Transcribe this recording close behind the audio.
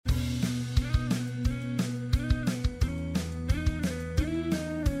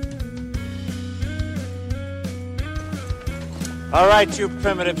All right, you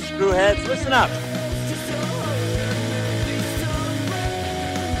primitive screwheads, listen up.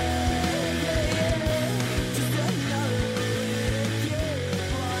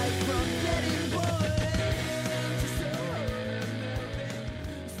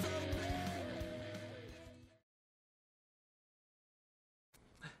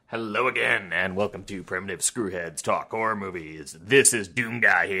 Hello again, and welcome to Primitive Screwheads Talk Horror Movies. This is Doom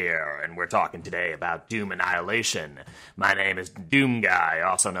Guy here, and we're talking today about Doom Annihilation. My name is Doom Guy,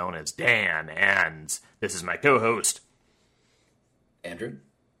 also known as Dan, and this is my co-host, Andrew.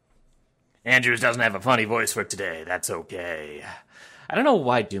 Andrews doesn't have a funny voice for today. That's okay. I don't know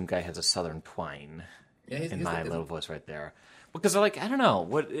why Doom Guy has a southern twang in my little voice right there. Because, I don't know.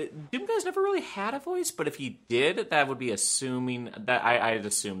 Doom Guy's never really had a voice, but if he did, that would be assuming that I'd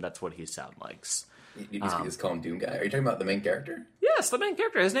assume that's what he sounds like. You just call him Doom Guy. Are you talking about the main character? Yes, the main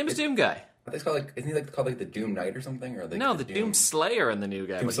character. His name is Doom Guy. Isn't he called the Doom Knight or something? Or No, the Doom Slayer in the new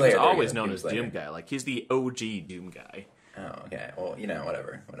guy. But Slayer, he's always known Doom as Slayer. Doom Guy. Like, he's the OG Doom Guy. Oh, okay. Well,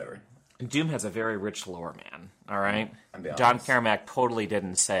 whatever. Doom has a very rich lore, man. All right? I'm being John honest. Carmack totally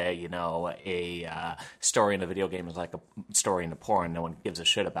didn't say, a story in a video game is like a story in a porn. No one gives a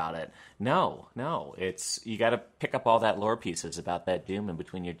shit about it. No. It's you got to pick up all that lore pieces about that Doom in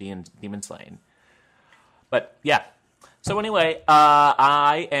between your demon slaying. But, yeah. So anyway,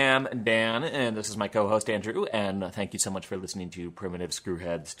 I am Dan, and this is my co-host Andrew, and thank you so much for listening to Primitive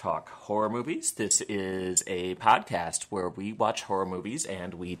Screwheads Talk Horror Movies. This is a podcast where we watch horror movies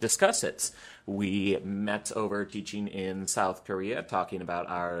and we discuss it. We met over teaching in South Korea, talking about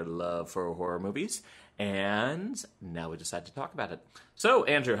our love for horror movies, and now we decided to talk about it. So,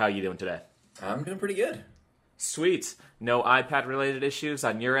 Andrew, how are you doing today? I'm doing pretty good. Sweet. No iPad-related issues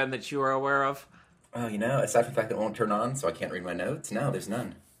on your end that you are aware of? Oh, aside from the fact that it won't turn on, so I can't read my notes, no, there's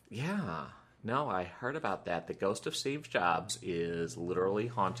none. Yeah. No, I heard about that. The ghost of Steve Jobs is literally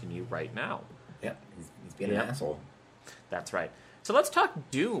haunting you right now. Yeah, he's being an asshole. That's right. So let's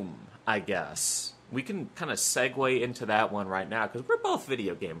talk Doom, I guess. We can kind of segue into that one right now, because we're both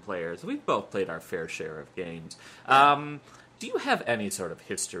video game players. We've both played our fair share of games. Do you have any sort of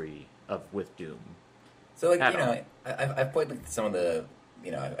history with Doom? So, I've played some of the...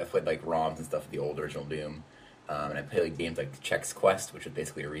 I've played ROMs and stuff of the old original Doom, and I played games like Chex Quest, which is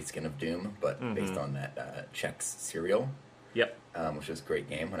basically a reskin of Doom, but based on that Chex cereal. Yep. Which was a great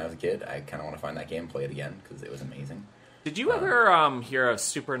game when I was a kid. I kind of want to find that game, play it again, because it was amazing. Did you ever hear of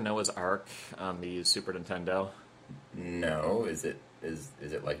Super Noah's Ark on the Super Nintendo? No, is it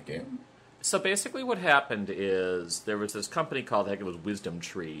like Doom? So basically what happened is there was this company called, I think it was Wisdom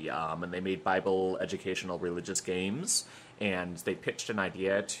Tree, and they made Bible educational religious games, and they pitched an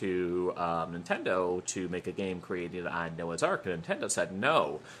idea to Nintendo to make a game created on Noah's Ark, and Nintendo said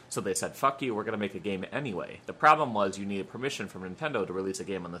no. So they said, fuck you, we're going to make a game anyway. The problem was you needed permission from Nintendo to release a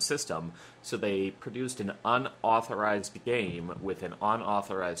game on the system, so they produced an unauthorized game with an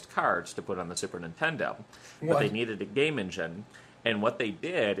unauthorized cart to put on the Super Nintendo. But they needed a game engine. And what they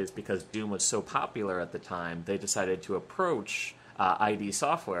did is, because Doom was so popular at the time, they decided to approach ID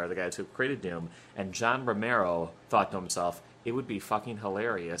Software, the guys who created Doom, and John Romero thought to himself, it would be fucking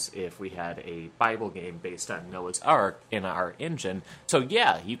hilarious if we had a Bible game based on Noah's Ark in our engine. So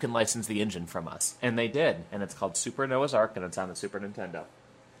yeah, you can license the engine from us. And they did. And it's called Super Noah's Ark, and it's on the Super Nintendo.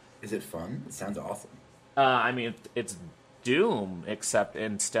 Is it fun? It sounds awesome. It's Doom, except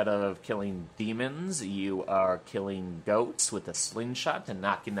instead of killing demons, you are killing goats with a slingshot and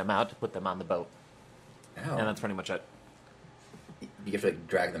knocking them out to put them on the boat. Oh. And that's pretty much it. You have to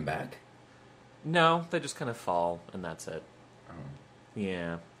drag them back? No, they just kind of fall, and that's it. Oh.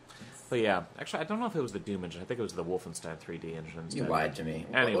 Yeah. But yeah, actually, I don't know if it was the Doom engine. I think it was the Wolfenstein 3D engine instead. You lied to me.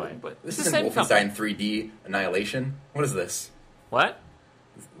 Anyway, but this it's isn't the same Wolfenstein 3D Annihilation. What is this? What?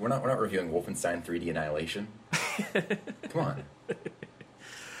 We're not reviewing Wolfenstein 3D Annihilation. Come on.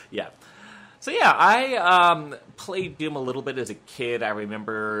 Yeah. So yeah, I played Doom a little bit as a kid. I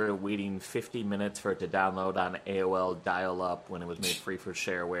remember waiting 50 minutes for it to download on AOL dial-up when it was made free for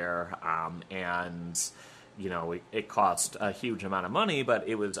shareware, and it cost a huge amount of money, but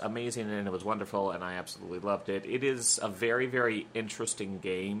it was amazing and it was wonderful, and I absolutely loved it. It is a very, very interesting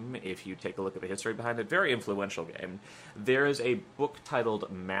game if you take a look at the history behind it. Very influential game. There is a book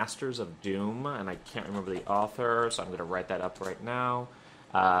titled Masters of Doom, and I can't remember the author, so I'm going to write that up right now.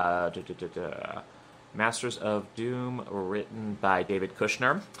 Masters of Doom, written by David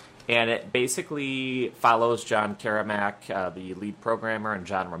Kushner. And it basically follows John Carmack, the lead programmer, and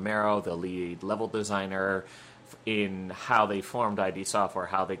John Romero, the lead level designer, in how they formed ID Software,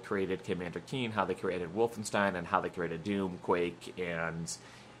 how they created Commander Keen, how they created Wolfenstein, and how they created Doom, Quake, and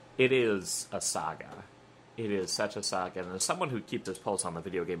it is a saga. It is such a saga, and as someone who keeps his pulse on the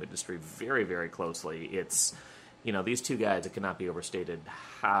video game industry very, very closely, it's, these two guys, it cannot be overstated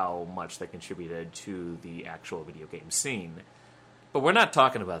how much they contributed to the actual video game scene. But we're not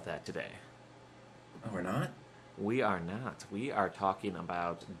talking about that today. Oh, we're not? We are not. We are talking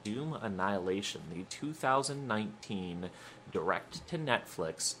about Doom Annihilation, the 2019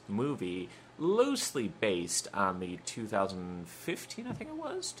 direct-to-Netflix movie, loosely based on the 2015, I think it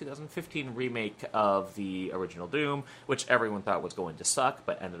was, 2015 remake of the original Doom, which everyone thought was going to suck,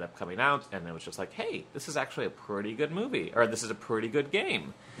 but ended up coming out, and it was just like, hey, this is actually a pretty good movie, or this is a pretty good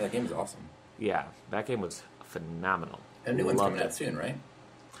game. That game is awesome. Yeah, that game was phenomenal. And a new one's coming out soon, right?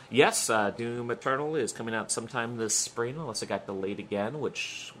 Yes, Doom Eternal is coming out sometime this spring, unless it got delayed again,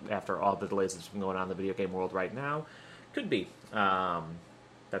 which, after all the delays that's been going on in the video game world right now, could be.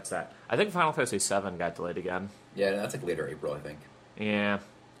 That's that. I think Final Fantasy VII got delayed again. Yeah, that's like later April, I think. Yeah.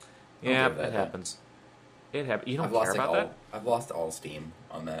 Yeah, it happens. It happens. You don't care about that? I've lost all steam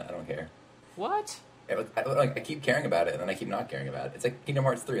on that. I don't care. What? I keep caring about it, and then I keep not caring about it. It's like Kingdom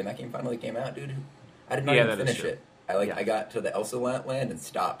Hearts 3, and that game finally came out, dude. I did not even finish it. I got to the Elsa land and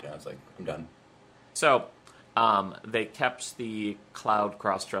stopped, and I was like, I'm done. So, they kept the cloud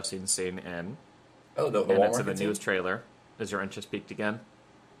cross-dressing scene in. Oh, the and Walmart it's in the newest trailer. Is your interest peaked again?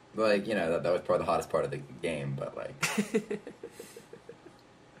 Like, that was probably the hottest part of the game, but like...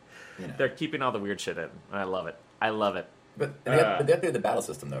 They're keeping all the weird shit in. I love it. I love it. But they have to do the battle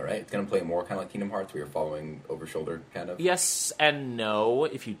system, though, right? It's going to play more kind of like Kingdom Hearts, where you're following over shoulder, kind of? Yes and no.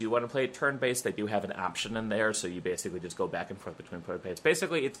 If you do want to play it turn-based, they do have an option in there, so you basically just go back and forth between turn-based.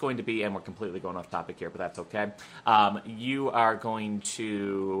 Basically, it's going to be, and we're completely going off topic here, but that's okay. You are going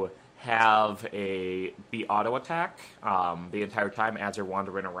to have the auto attack the entire time as you're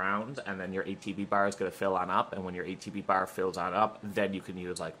wandering around, and then your ATB bar is going to fill on up, and when your ATB bar fills on up, then you can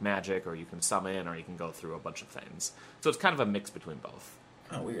use like magic, or you can summon, or you can go through a bunch of things. So it's kind of a mix between both.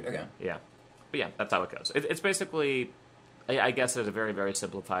 Oh, weird. Okay. Yeah. But yeah, that's how it goes. It's basically, I guess there's a very, very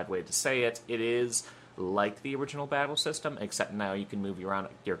simplified way to say it. It is like the original battle system, except now you can move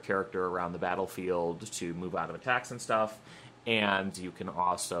your character around the battlefield to move out of attacks and stuff. And you can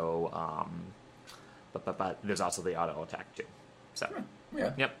also, but there's also the auto attack too. So,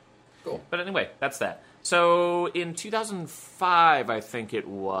 yeah. Yep. Cool. But anyway, that's that. So in 2005, I think it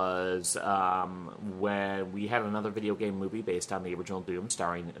was, when we had another video game movie based on the original Doom,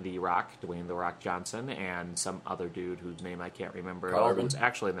 starring The Rock, Dwayne The Rock Johnson, and some other dude whose name I can't remember. Carl Urban? Who was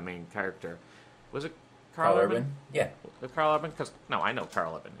actually the main character. Was it Carl Urban? Yeah. Was Carl Urban? No, I know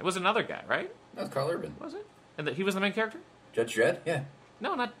Carl Urban. It was another guy, right? That was Carl Urban. Was it? And he was the main character? Judge Dredd? Yeah.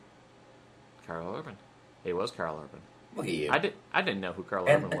 No, not Carl Urban. It was Carl Urban. Look at you. I didn't know who Carl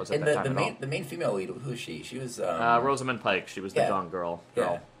Urban was at that time at all. The main female lead, who is she? She was... Rosamund Pike. She was the Gone Girl.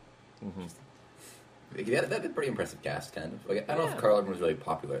 Yeah. Mm-hmm. That'd be a pretty impressive cast, kind of. Like, I don't know if Carl Urban was really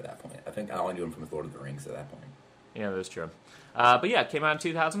popular at that point. I think I only knew him from Lord of the Rings at that point. Yeah, that's true. But yeah, it came out in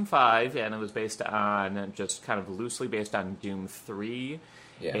 2005, and it was based on, just kind of loosely based on Doom 3.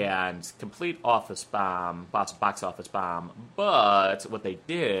 Yeah. And complete box office bomb. But what they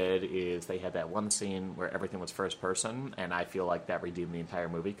did is they had that one scene where everything was first person, and I feel like that redeemed the entire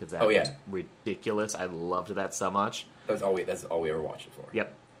movie because that was ridiculous. I loved that so much. That's all we ever watched it for.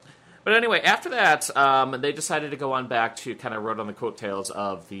 Yep. But anyway, after that, they decided to go on back to kind of rode on the coattails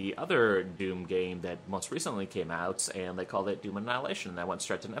of the other Doom game that most recently came out, and they called it Doom Annihilation, and that went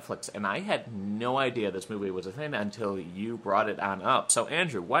straight to Netflix. And I had no idea this movie was a thing until you brought it on up. So,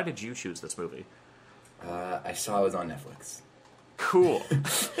 Andrew, why did you choose this movie? I saw it was on Netflix. Cool.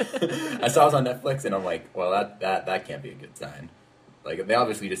 I saw it was on Netflix, and I'm like, well, that can't be a good sign. Like, they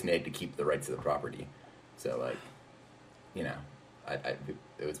obviously just made to keep the rights to the property. So, like,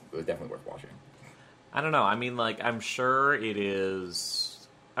 it was definitely worth watching. I don't know. I mean, like, I'm sure it is...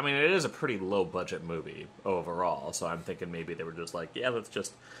 I mean, it is a pretty low-budget movie overall, so I'm thinking maybe they were just like, yeah, let's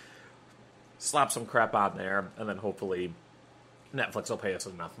just slap some crap on there, and then hopefully Netflix will pay us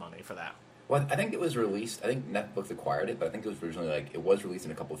enough money for that. Well, I think it was released... I think Netflix acquired it, but I think it was originally, like, it was released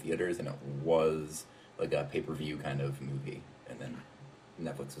in a couple theaters, and it was, like, a pay-per-view kind of movie. And then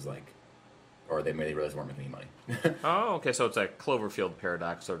Netflix was like... Or they realized they weren't making any money. Oh, okay, so it's a Cloverfield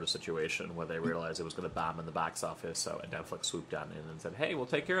paradox sort of situation where they realized it was going to bomb in the box office, so Netflix swooped on in and said, hey, we'll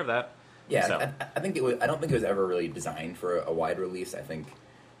take care of that. Yeah, so. I think it was. I don't think it was ever really designed for a wide release. I think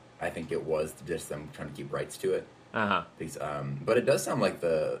it was just them trying to keep rights to it. Uh-huh. Because, but it does sound like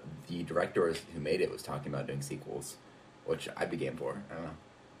the director who made it was talking about doing sequels, which I'd be game for. I don't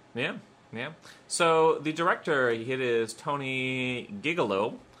know. Yeah. So the director, it is Tony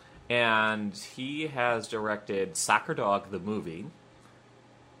Gigolo, and he has directed Soccer Dog the movie,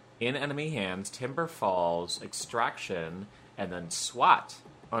 In Enemy Hands, Timber Falls, Extraction, and then SWAT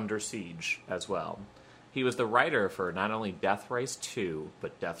Under Siege as well. He was the writer for not only Death Race 2,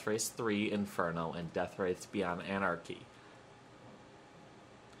 but Death Race 3 Inferno and Death Race Beyond Anarchy.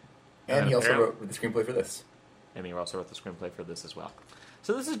 And he also wrote the screenplay for this. And he also wrote the screenplay for this as well.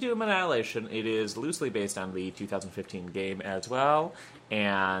 So this is Doom Annihilation. It is loosely based on the 2015 game as well,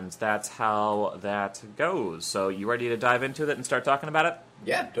 and that's how that goes. So you ready to dive into it and start talking about it?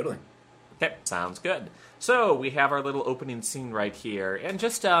 Yeah, totally. Okay, sounds good. So we have our little opening scene right here, and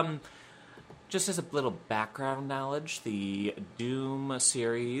just as a little background knowledge, the Doom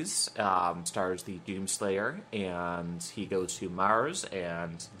series stars the Doomslayer, and he goes to Mars,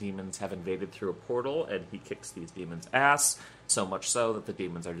 and demons have invaded through a portal, and he kicks these demons' ass, so much so that the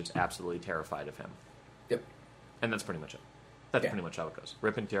demons are just absolutely terrified of him. Yep. And that's pretty much it. That's pretty much how it goes.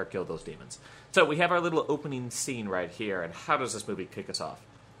 Rip and tear, kill those demons. So we have our little opening scene right here, and how does this movie kick us off?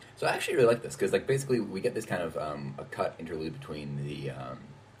 So I actually really like this, because basically we get this kind of a cut interlude between the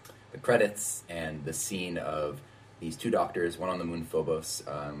credits and the scene of these two doctors, one on the moon Phobos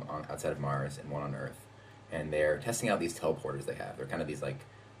outside of Mars, and one on Earth. And they're testing out these teleporters they have. They're kind of these like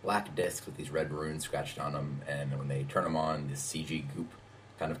black discs with these red runes scratched on them, and when they turn them on, this CG goop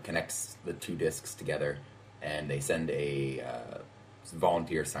kind of connects the two discs together, and they send a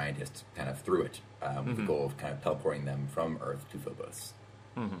volunteer scientist kind of through it with the goal of kind of teleporting them from Earth to Phobos.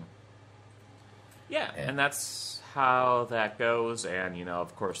 Mm-hmm. Yeah, and that's how that goes, and,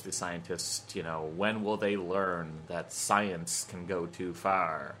 of course, the scientists, when will they learn that science can go too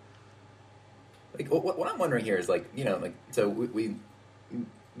far? Like, what I'm wondering here is, so we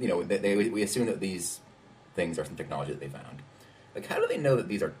assume that these things are some technology that they found. Like, how do they know that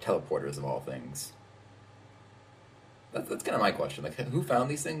these are teleporters of all things? That's kind of my question. Like, who found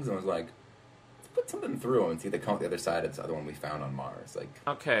these things and was like, let's put something through them and see if they come out the other side of this other one we found on Mars?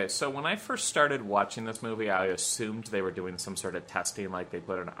 Okay, so when I first started watching this movie, I assumed they were doing some sort of testing, like they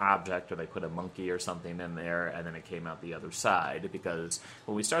put an object or they put a monkey or something in there, and then it came out the other side, because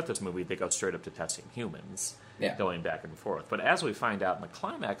when we start this movie, they go straight up to testing humans, going back and forth. But as we find out in the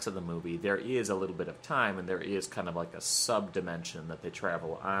climax of the movie, there is a little bit of time, and there is kind of like a sub-dimension that they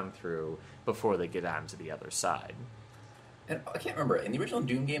travel on through before they get on to the other side. And I can't remember, in the original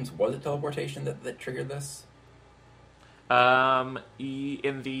Doom games, was it teleportation that triggered this?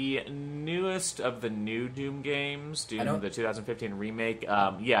 In the newest of the new Doom games, the 2015 remake,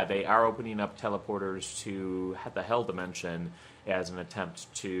 they are opening up teleporters to the Hell Dimension as an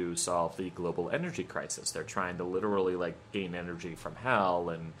attempt to solve the global energy crisis. They're trying to literally gain energy from Hell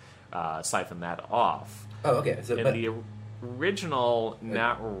and siphon that off. Oh, okay. The original,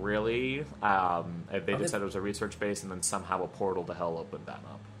 not really. They just said it was a research base, and then somehow a portal to Hell opened that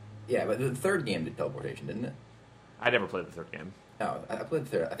up. Yeah, but the third game did teleportation, didn't it? I never played the third game. No, I played the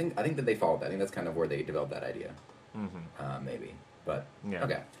third. I think that they followed that. I think that's kind of where they developed that idea. Mm-hmm. Maybe, but yeah.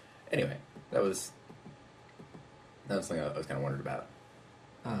 Okay. Anyway, that was something I was kind of wondered about.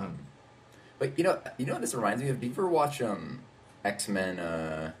 Mm-hmm. But you know what this reminds me of? Do you ever watch X-Men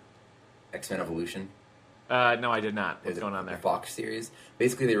Evolution? No, I did not. What's going on there? The Fox series.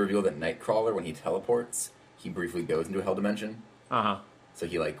 Basically, they reveal that Nightcrawler, when he teleports, he briefly goes into a Hell Dimension. Uh-huh. So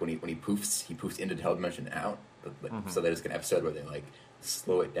he when he poofs into the Hell Dimension out. So there's an episode where they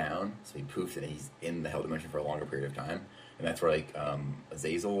slow it down, so he poofs and he's in the Hell Dimension for a longer period of time, and that's where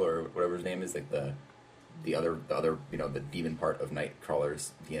Azazel or whatever his name is, the other the demon part of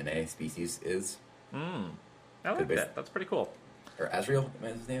Nightcrawler's DNA species is. I like that. That's pretty cool. Or Azrael,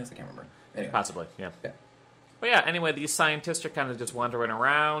 is his name? I can't remember. Anyway. Possibly, yeah. Yeah. But yeah, anyway, these scientists are kind of just wandering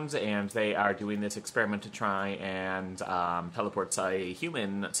around, and they are doing this experiment to try and teleport a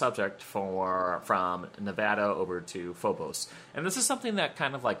human subject from Nevada over to Phobos. And this is something that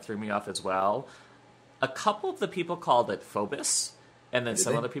kind of threw me off as well. A couple of the people called it Phobos, and then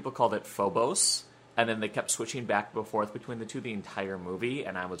some other people called it Phobos, and then they kept switching back and forth between the two the entire movie,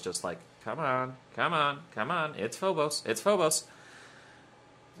 and I was just like, come on, it's Phobos, it's Phobos.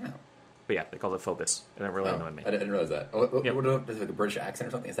 Oh. But yeah, they called it Phobos, and it really annoyed me. I didn't realize that. What, is it a British accent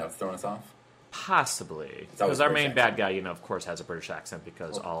or something? Is that what's throwing us off? Possibly. Because our main bad guy, of course, has a British accent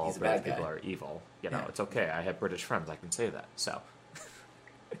because all British people are evil. It's okay. I have British friends. I can say that. So.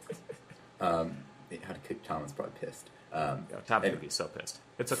 How to Tom is probably pissed. Tom would be so pissed.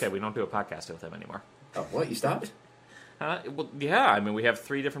 It's okay. We don't do a podcast with him anymore. Oh, what? You stopped? Well, yeah. We have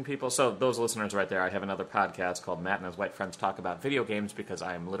 3 different people. So those listeners right there, I have another podcast called Matt and His White Friends Talk About Video Games because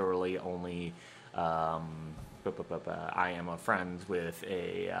I am literally only... I am a friend with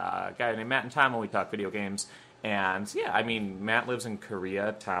a guy named Matt and Tom, and we talk video games. And, yeah, Matt lives in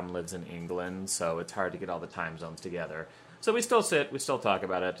Korea, Tom lives in England, so it's hard to get all the time zones together. So we still sit, we still talk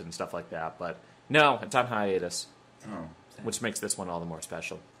about it and stuff like that, but no, it's on hiatus, which makes this one all the more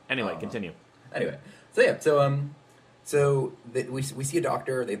special. Anyway, continue. Anyway, we see a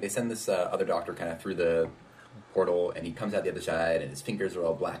doctor. They send this other doctor kind of through the portal, and he comes out the other side, and his fingers are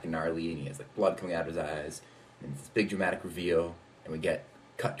all black and gnarly, and he has like blood coming out of his eyes, and it's this big dramatic reveal, and we get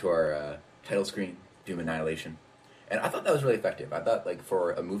cut to our title screen, Doom Annihilation. And I thought that was really effective. I thought, like,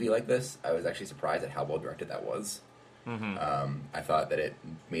 for a movie like this, I was actually surprised at how well directed that was. Mm-hmm. I thought that it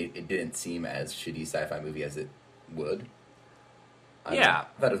didn't seem as shitty sci-fi movie as it would. Yeah,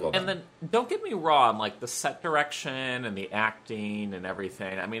 that as well. And then, don't get me wrong, like, the set direction and the acting and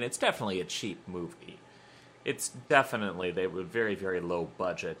everything, I mean, it's definitely a cheap movie. It's definitely, they were very, very low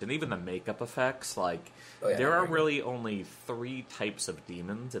budget. And even the makeup effects, like, there are really only 3 types of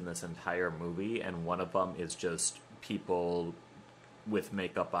demons in this entire movie, and one of them is just people with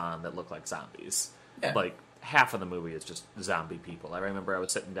makeup on that look like zombies. Yeah. Like, half of the movie is just zombie people. I remember I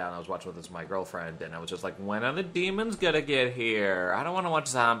was sitting down, I was watching with my girlfriend, and I was just like, when are the demons gonna get here? I don't want to watch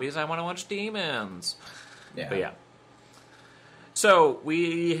zombies, I want to watch demons. Yeah. But yeah. So,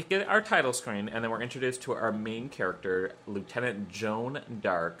 we get our title screen, and then we're introduced to our main character, Lieutenant Joan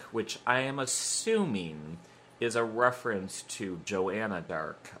Dark, which I am assuming is a reference to Joanna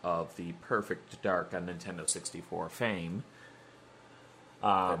Dark of the Perfect Dark on Nintendo 64 fame.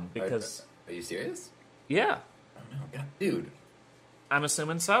 Because... Are you serious? Yeah. Oh, no. God, dude. I'm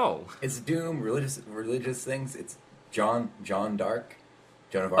assuming so. It's Doom, religious things. It's John Dark,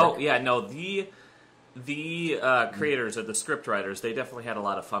 Joan of Arc. Oh, yeah, no, the creators or the script writers, they definitely had a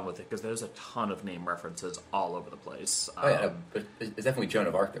lot of fun with it because there's a ton of name references all over the place. But it's definitely Joan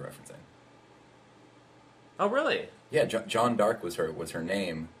of Arc they're referencing. Oh, really? Yeah, John Dark was her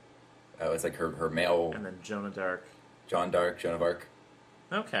name. It's like her male. And then Joan of Dark. John Dark, Joan of Arc.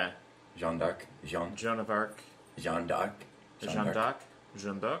 Okay. Joan Dark, Joan of Arc. Jean d'Arc.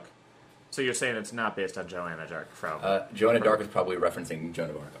 Jean d'Arc. So you're saying it's not based on Joanna Dark from... Joanna Dark is probably referencing Joan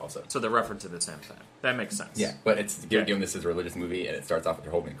of Arc also. So they're referencing the same thing. That makes sense. Yeah, but they're doing this as a religious movie, and it starts off with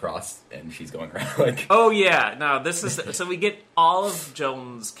her holding a cross, and she's going around like... Oh, yeah. No, this is... So we get all of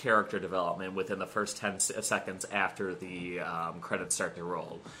Joan's character development within the first 10 seconds after the credits start to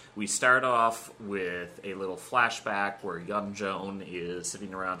roll. We start off with a little flashback where young Joan is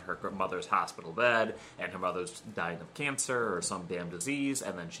sitting around her mother's hospital bed, and her mother's dying of cancer or some damn disease,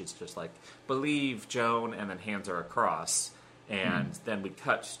 and then she's just like, believe, Joan, and then hands her a cross. And then we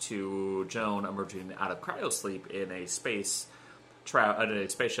cut to Joan emerging out of cryosleep in a spaceship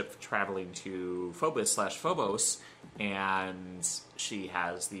traveling to Phobos, and she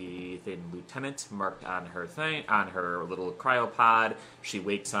has the thing Lieutenant marked on her little cryopod. She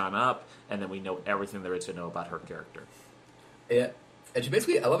wakes on up, and then we know everything there is to know about her character. Yeah, and she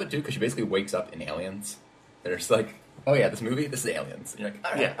basically, I love it too, because she basically wakes up in Aliens. They're just like, oh yeah, this movie, this is Aliens. And you're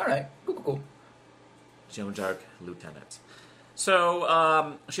like, all right, cool. Joan Dark, Lieutenant.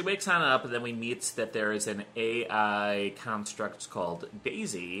 So, she wakes on up, and then we meet that there is an AI construct called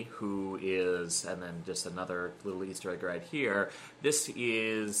Daisy, who is, and then just another little Easter egg right here, this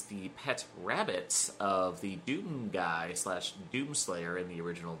is the pet rabbit of the Doom guy / Doom Slayer in the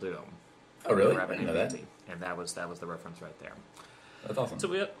original Doom. Oh, really? Rabbit I didn't know that. And that was the reference right there. That's awesome.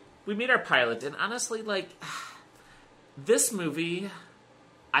 So we meet our pilot, and honestly, like, this movie,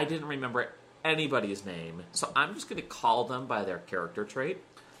 I didn't remember anybody's name, so I'm just going to call them by their character trait.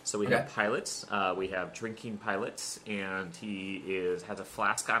 So we have pilots, we have drinking pilots, and he has a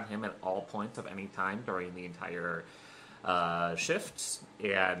flask on him at all points of any time during the entire shift,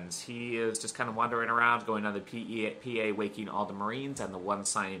 and he is just kind of wandering around, going on the PA, waking all the Marines and the one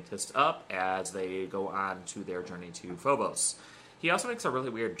scientist up as they go on to their journey to Phobos. He also makes a really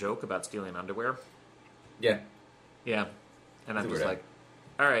weird joke about stealing underwear. Yeah. Yeah. And I'm just like,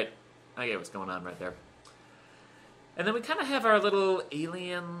 all right, I get what's going on right there. And then we kind of have our little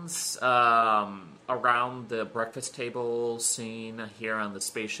aliens around the breakfast table scene here on the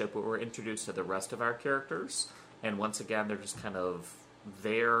spaceship where we're introduced to the rest of our characters. And once again, they're just kind of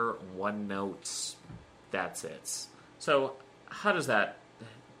there, one note, that's it. So how does that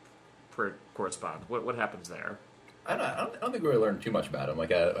correspond? What happens there? I don't think we really learned too much about them.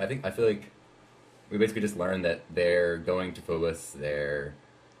 Like, I feel like we basically just learned that they're going to Phobos. They're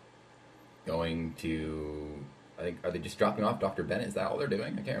going to, I think, are they just dropping off Dr. Bennett? Is that all they're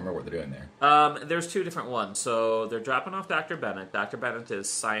doing? I can't remember what they're doing there. There's 2 different ones. So they're dropping off Dr. Bennett. Dr. Bennett is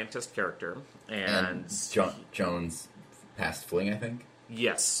scientist character. And Joan's past fling, I think?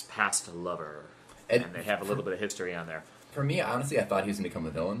 Yes, past lover. And they have a little bit of history on there. For me, honestly, I thought he was going to become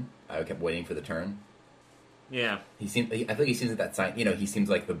a villain. I kept waiting for the turn. Yeah. I feel like he seems like that he seems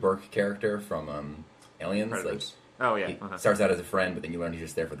like the Burke character from Aliens. Predators. Oh, yeah. He starts out as a friend, but then you learn he's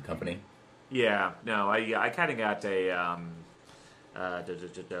just there for the company. Yeah, no, I kind of got a,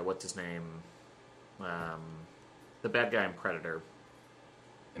 what's his name? The bad guy in Predator.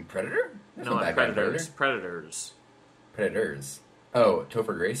 In Predator? No, Predators. Predators. Predators. Oh,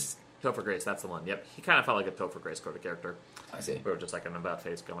 Topher Grace? Topher Grace, that's the one. Yep, he kind of felt like a Topher Grace sort of character. I see. We were just like an about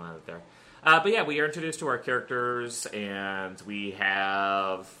face going on it there. But yeah, we are introduced to our characters, and we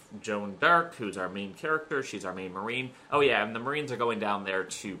have Joan Dark, who's our main character. She's our main Marine. Oh yeah, and the Marines are going down there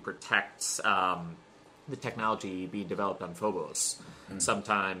to protect the technology being developed on Phobos.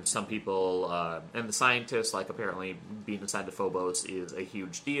 Sometimes some people, and the scientists, like apparently being assigned to Phobos is a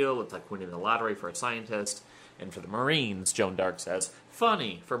huge deal. It's like winning the lottery for a scientist. And for the Marines, Joan Dark says,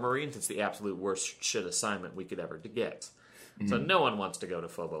 funny, for Marines it's the absolute worst shit assignment we could ever get. So no one wants to go to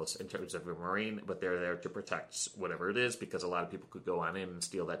Phobos in terms of a Marine, but they're there to protect whatever it is, because a lot of people could go on in and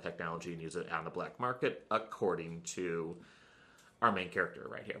steal that technology and use it on the black market, according to our main character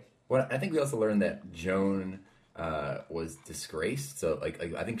right here. Well, I think we also learned that Joan was disgraced. So,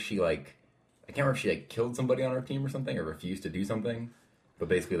 I think she, I can't remember if she, killed somebody on our team or something, or refused to do something. But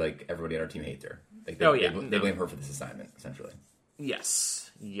basically, everybody on our team hates her. They blame her for this assignment, essentially.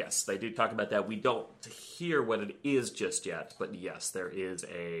 Yes, they do talk about that. We don't hear what it is just yet, but yes, there is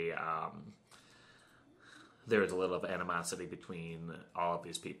a little of animosity between all of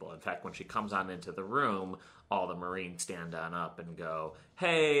these people. In fact, when she comes on into the room, all the Marines stand on up and go,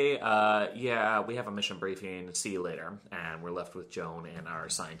 hey, yeah, we have a mission briefing, see you later. And we're left with Joan and our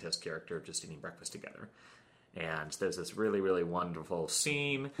scientist character just eating breakfast together. And there's this really, really wonderful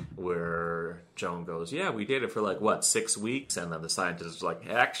scene where Joan goes, yeah, we did it for 6 weeks? And then the scientist is like,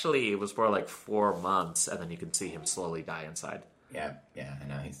 actually, it was for 4 months. And then you can see him slowly die inside. Yeah, and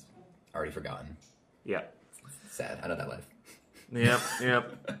now he's already forgotten. Yeah. Sad. I know that life. Yep.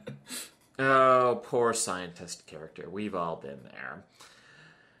 Oh, poor scientist character. We've all been there.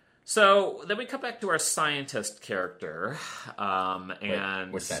 So then we come back to our scientist character.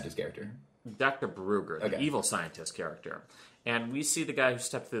 Which scientist character? Dr. Brugger, the evil scientist character. And we see the guy who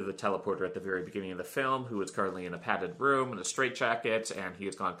stepped through the teleporter at the very beginning of the film, who is currently in a padded room in a straitjacket, and he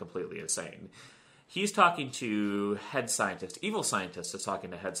has gone completely insane. He's talking to head scientist. Evil scientist is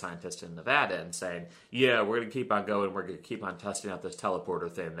talking to head scientist in Nevada and saying, yeah, we're going to keep on going. We're going to keep on testing out this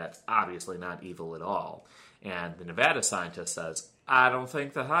teleporter thing that's obviously not evil at all. And the Nevada scientist says, I don't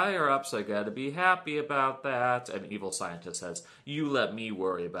think the higher-ups are going to be happy about that. And evil scientist says, you let me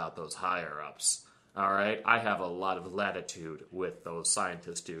worry about those higher-ups. All right? I have a lot of latitude with those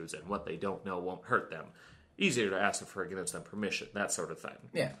scientist dudes, and what they don't know won't hurt them. Easier to ask for forgiveness than permission, that sort of thing.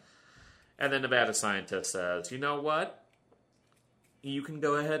 Yeah. And then Nevada scientist says, you know what? You can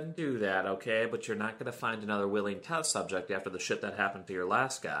go ahead and do that, okay? But you're not going to find another willing test subject after the shit that happened to your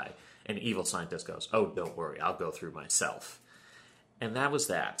last guy. And evil scientist goes, oh, don't worry, I'll go through myself. And that was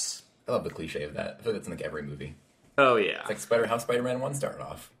that. I love the cliche of that. I feel like that's in every movie. Oh, yeah. It's like how Spider-Man 1 started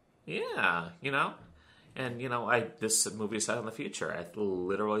off. Yeah, And, this movie is set in the future. I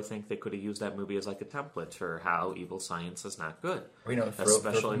literally think they could have used that movie as a template for how evil science is not good. Or, throw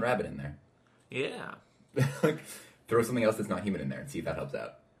some rabbit in there. Yeah. Throw something else that's not human in there and see if that helps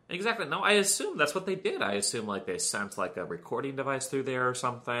out. Exactly. No, I assume that's what they did. I assume they sent a recording device through there or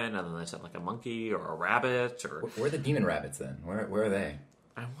something, and then they sent a monkey or a rabbit or. Where are the demon rabbits then? Where are they?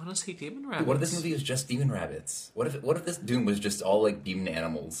 I want to see demon rabbits. Dude, what if this movie is just demon rabbits? What if this Doom was just all demon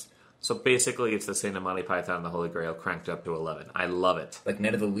animals? So basically, it's the Saint of Monty Python and the Holy Grail cranked up to 11. I love it. Like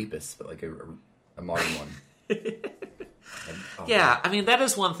Night of the Lepus, but a modern one. Yeah, that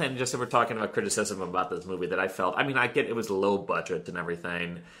is one thing, just if we're talking about criticism about this movie, that I felt, I get it was low budget and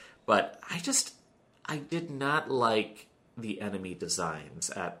everything, but I did not like the enemy designs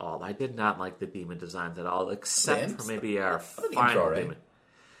at all. I did not like the demon designs at all, except for maybe our final demon.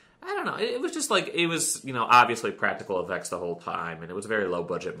 I don't know. It was just it was, obviously practical effects the whole time, and it was a very low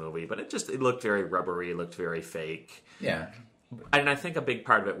budget movie, but it looked very rubbery, it looked very fake. Yeah. And I think a big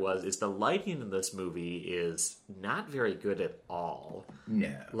part of it is the lighting in this movie is not very good at all.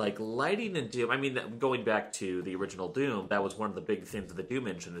 No. Lighting in Doom, going back to the original Doom, that was one of the big things of the Doom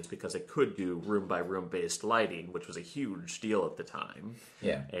engine, is because it could do room-by-room based lighting, which was a huge deal at the time.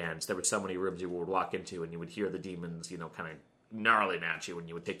 Yeah. And there were so many rooms you would walk into and you would hear the demons, kind of gnarling at you, and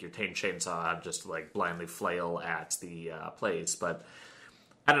you would take your chainsaw and just, blindly flail at the place. But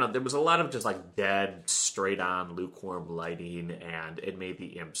I don't know, there was a lot of just dead, straight-on, lukewarm lighting, and it made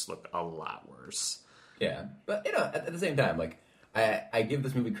the imps look a lot worse. Yeah, but, at the same time, I give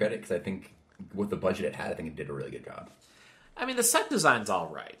this movie credit because I think with the budget it had, I think it did a really good job. I mean, the set design's all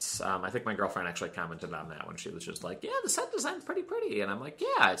right. I think my girlfriend actually commented on that when she was just like, yeah, the set design's pretty pretty. And I'm like,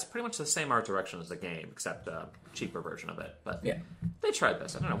 yeah, it's pretty much the same art direction as the game, except a cheaper version of it. But Yeah. they tried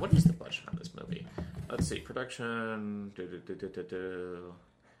this. I don't know. What is the budget on this movie? Let's see. Production.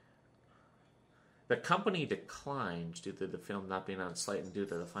 The company declined due to the film not being on site and due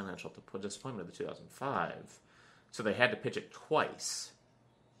to the financial disappointment of the 2005. So they had to pitch it twice.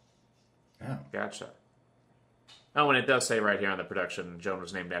 Oh. Gotcha. Oh, and it does say right here on the production, Joan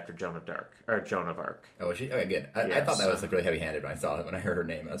was named after Joan of Arc. Oh, was she? Okay, good. I thought that was like really heavy-handed when I saw it. When I heard her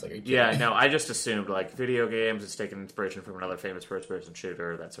name, I was like, yeah, no, I just assumed like video games. It's taken inspiration from another famous first-person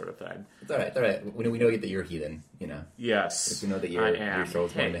shooter, that sort of thing. It's all right. It's all right. We know that you're a heathen. You know. Yes, We know that your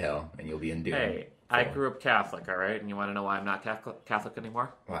soul's going to hell, and you'll be in doom. Hey, I grew up Catholic, all right, and you want to know why I'm not Catholic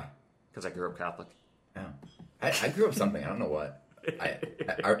anymore? Why? Because I grew up Catholic. Oh, I grew up something. I don't know what. We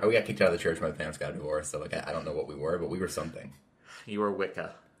got kicked out of the church. My parents got divorced, so like I don't know what we were, but we were something. You were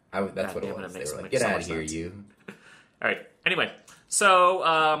Wicca. That's what it was. They were like, "Get out of here, you!" All right. Anyway, so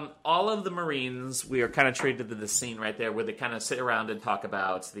all of the Marines, we are kind of treated to this scene right there, where they kind of sit around and talk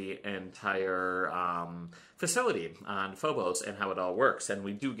about the entire facility on Phobos and how it all works, and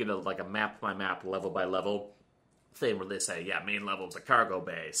we do get a map by map, level by level thing where they say, yeah, main level is the cargo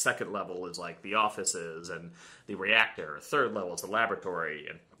bay, second level is like the offices and the reactor, third level is the laboratory,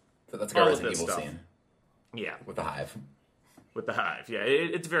 and So that's all a of Resident this Evil stuff. scene Yeah, with the hive. with the hive. Yeah,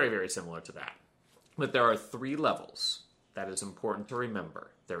 it's very, very similar to that. But there are 3 levels. That is important to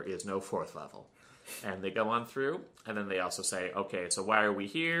remember. There is no 4th level. And they go on through, and then they also say, okay, so why are we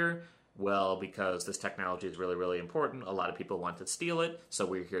here? Well, because this technology is really, really important. A lot of people want to steal it, so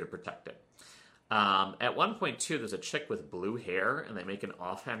we're here to protect it. At one point, too, there's a chick with blue hair, and they make an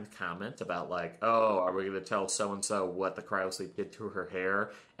offhand comment about, like, oh, are we going to tell so-and-so what the cryosleep did to her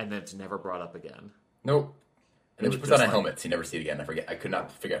hair? And then it's never brought up again. Nope. And then she was puts on just a like- helmet, so you never see it again. I could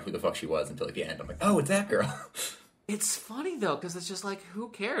not figure out who the fuck she was until the end. I'm like, oh, it's that girl. It's funny, though, because it's just like, who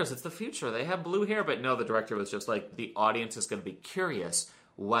cares? It's the future. They have blue hair, but no, the director was just like, the audience is going to be curious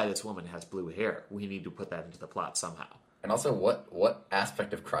why this woman has blue hair. We need to put that into the plot somehow. And also, what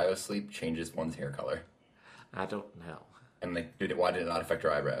aspect of cryosleep changes one's hair color? I don't know. And like, why did it not affect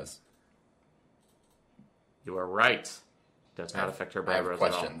her eyebrows? You are right. Does not affect her I have eyebrows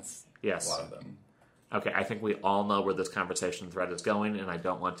at all. questions. Yes. A lot of them. Okay, I think we all know where this conversation thread is going, and I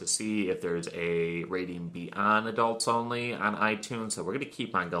don't want to see if there's a rating beyond adults only on iTunes, so we're going to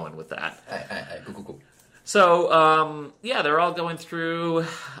keep on going with that. Cool. So, yeah, they're all going through.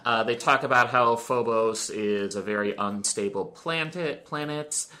 They talk about how Phobos is a very unstable planet,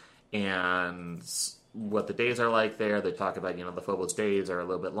 and what the days are like there. They talk about, the Phobos days are a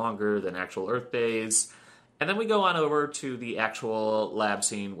little bit longer than actual Earth days. And then we go on over to the actual lab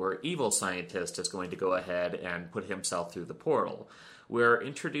scene where Evil Scientist is going to go ahead and put himself through the portal. We're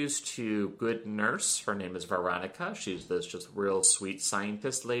introduced to Good Nurse. Her name is Veronica. She's this just real sweet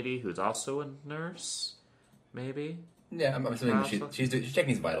scientist lady who's also a nurse, maybe? Yeah, I'm assuming she's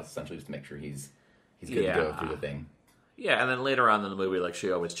checking his vitals, essentially, just to make sure he's good to go through the thing. Yeah, and then later on in the movie, like,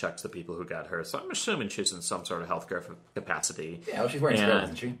 she always checks the people who got her. So I'm assuming she's in some sort of healthcare capacity. Yeah, well, she's wearing scrubs,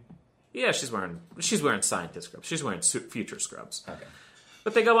 isn't she? Yeah, she's wearing scientist scrubs. She's wearing future scrubs. Okay.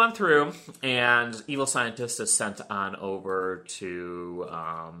 But they go on through, and Evil Scientist is sent on over to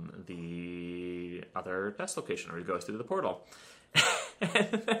the other test location, where he goes through the portal.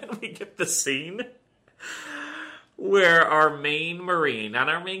 And then we get the scene where our main Marine, not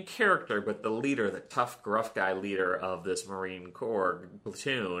our main character, but the leader, the tough, gruff guy leader of this Marine Corps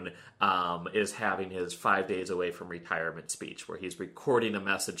platoon, is having his 5 days away from retirement speech, where he's recording a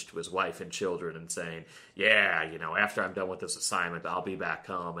message to his wife and children and saying, yeah, after I'm done with this assignment, I'll be back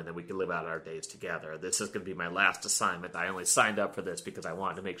home, and then we can live out our days together. This is going to be my last assignment. I only signed up for this because I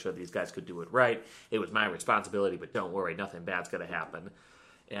wanted to make sure these guys could do it right. It was my responsibility, but don't worry, nothing bad's going to happen.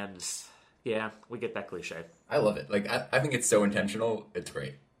 And yeah, we get that cliche. I love it. Like, I think it's so intentional. It's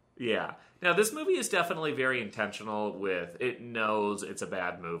great. Yeah. Now, this movie is definitely very intentional with, it knows it's a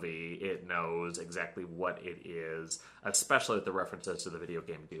bad movie. It knows exactly what it is, especially with the references to the video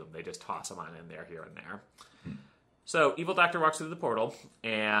game Doom. They just toss them on in there, here and there. So, Evil Doctor walks through the portal,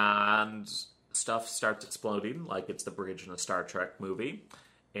 and stuff starts exploding like it's the bridge in a Star Trek movie.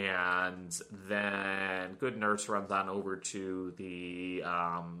 And then Good Nurse runs on over to the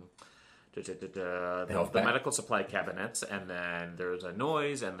medical supply cabinets, and then there's a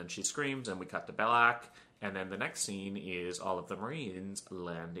noise, and then she screams, and we cut to black, and then the next scene is all of the Marines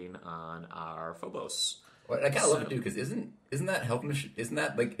landing on our Phobos. Well, I kind of love it too, because isn't that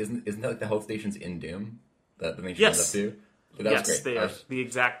like the health stations in Doom that the nation ends up to? But that was Yes, great. they have the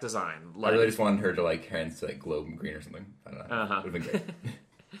exact design. I really just wanted her to like hands to like globe green or something. I don't know. It would have been great.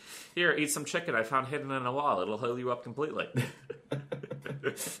 Here, eat some chicken I found hidden in a wall. It'll heal you up completely.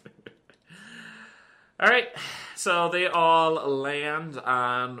 All right, so they all land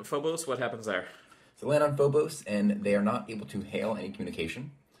on Phobos. What happens there? So they land on Phobos, and they are not able to hail any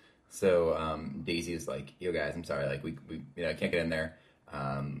communication. So Daisy is like, "Yo, guys, I'm sorry. Like, we can't get in there.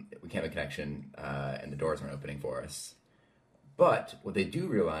 We can't have a connection, and the doors aren't opening for us." But what they do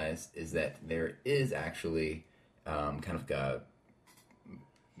realize is that there is actually kind of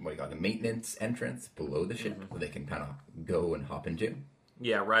like a maintenance entrance below the ship where they can kind of go and hop into.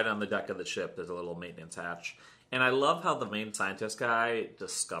 Yeah, right on the deck of the ship, there's a little maintenance hatch. And I love how the main scientist guy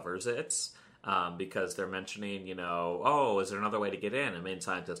discovers it, because they're mentioning, is there another way to get in? And main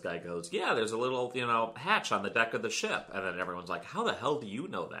scientist guy goes, yeah, there's a little, hatch on the deck of the ship. And then everyone's like, how the hell do you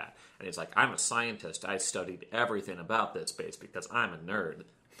know that? And he's like, I'm a scientist. I studied everything about this space because I'm a nerd.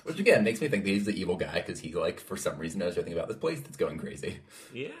 Which, again, makes me think that he's the evil guy because he, like, for some reason knows everything about this place that's going crazy.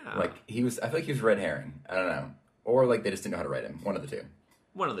 Yeah. Like, I feel like he was red herring. I don't know. Or, like, they just didn't know how to write him. One of the two.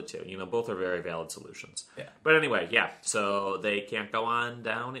 One of the two. Both are very valid solutions. Yeah. But anyway, yeah. So they can't go on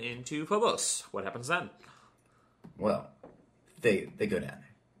down into Phobos. What happens then? Well, they go down there.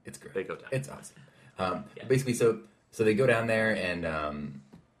 It's great. They go down. It's awesome. Basically, so they go down there and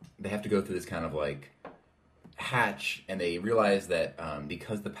they have to go through this kind of, like, hatch, and they realize that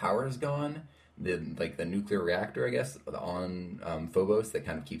because the power is gone, the nuclear reactor, I guess, on Phobos that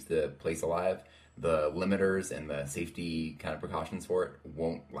kind of keeps the place alive, the limiters and the safety kind of precautions for it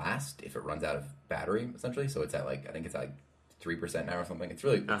won't last if it runs out of battery, essentially. So it's at I think it's at 3% now or something. It's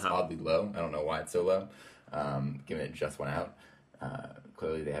really it's oddly low. I don't know why it's so low, given it just went out.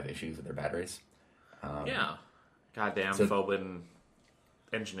 Clearly they have issues with their batteries. Yeah. Goddamn Phobon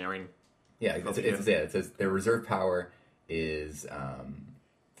engineering. Yeah, it says their reserve power is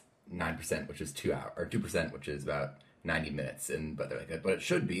 9%, which is 2 hours, or 2%, which is about 90 minutes. But they're like, but it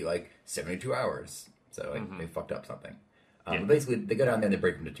should be like 72 hours. So they fucked up something. But basically, they go down there and they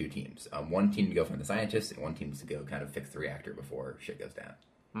break into two teams. One team to go find the scientists, and one team to go kind of fix the reactor before shit goes down.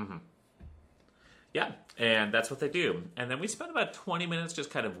 Mm-hmm. Yeah, and that's what they do. And then we spend about 20 minutes just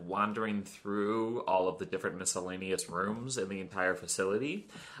kind of wandering through all of the different miscellaneous rooms in the entire facility.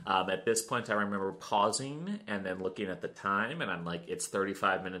 At this point, I remember pausing and then looking at the time, and I'm like, it's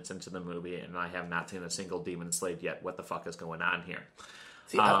 35 minutes into the movie, and I have not seen a single demon slayed yet. What the fuck is going on here?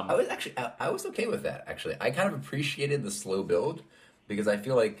 See, I was okay with that, actually. I kind of appreciated the slow build, because I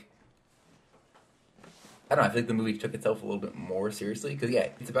feel like I feel like the movie took itself a little bit more seriously because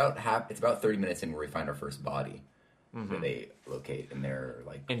it's about 30 minutes in where we find our first body that they locate in their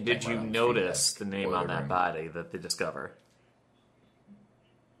like. And did you notice the name on that body that they discover?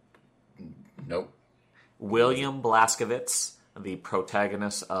 Nope. William Blazkowicz, the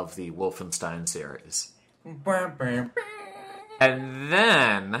protagonist of the Wolfenstein series. And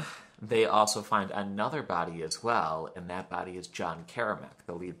then they also find another body as well, and that body is John Carmack,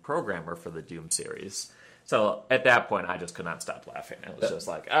 the lead programmer for the Doom series. So at that point, I just could not stop laughing. It was just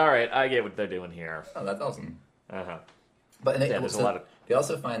like, all right, I get what they're doing here. Oh, that's awesome. But they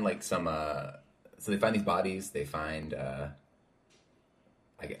also find like some. So they find these bodies. They find, I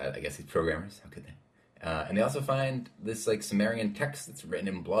guess, these programmers. How could they? And they also find this like Sumerian text that's written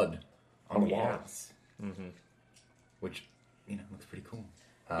in blood on the walls, which looks pretty cool.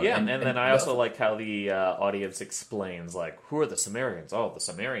 And then I also like how the audience explains, like, who are the Sumerians? Oh, the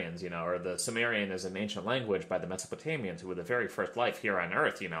Sumerians, or the Sumerian is an ancient language by the Mesopotamians who were the very first life here on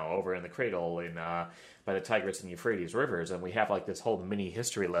Earth, over in the cradle by the Tigris and Euphrates rivers. And we have, like, this whole mini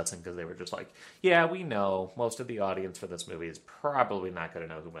history lesson because they were just like, yeah, we know most of the audience for this movie is probably not going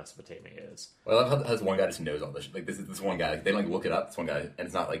to know who Mesopotamia is. Well, I love how this one guy just knows all this. Like, this one guy, they don't, like, look it up, this one guy, and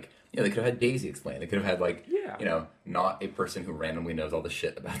it's not like, they could have had Daisy explain. They could have had, like, not a person who randomly knows all the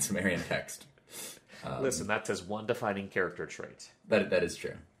shit about Sumerian text. Listen, that's his one defining character trait. That is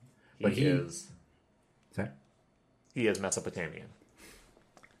true. But he is... Sorry? He is Mesopotamian.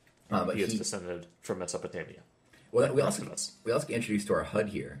 But he is descended from Mesopotamia. Well, we also get introduced to our HUD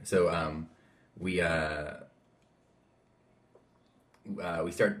here. So we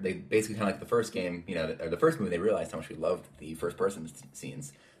start. They basically kind of like the first game, or the first movie. They realized how much we loved the first person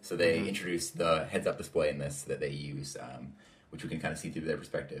scenes. So they introduced the heads up display in this that they use, which we can kind of see through their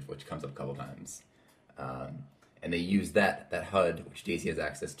perspective, which comes up a couple times. And they use that HUD, which Daisy has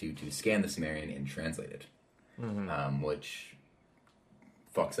access to scan the Sumerian and translate it, which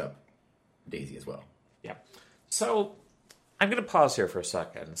fucks up Daisy as well. Yeah. So I'm going to pause here for a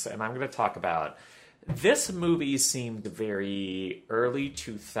second, and I'm going to talk about This movie seemed very early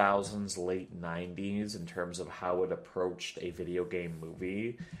 2000s, late 90s in terms of how it approached a video game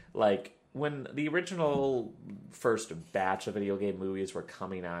movie. Like, when the original first batch of video game movies were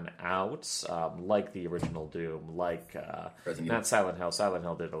coming on out, like the original Doom, like, not Silent Hill, Silent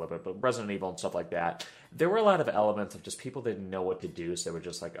Hill did a little bit, but Resident Evil and stuff like that, there were a lot of elements of just people didn't know what to do, so they were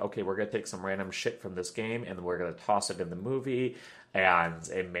just like, okay, we're going to take some random shit from this game, and we're going to toss it in the movie, and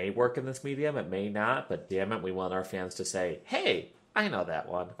it may work in this medium, it may not, but damn it, we want our fans to say, hey, I know that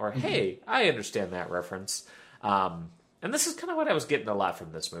one, or hey, I understand that reference. And this is kind of what I was getting a lot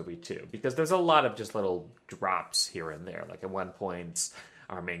from this movie, too, because there's a lot of just little drops here and there. Like, at one point,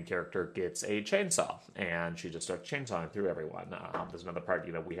 our main character gets a chainsaw, and she just starts chainsawing through everyone. There's another part,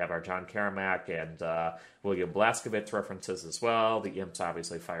 we have our John Carmack and William Blazkowicz references as well. The imps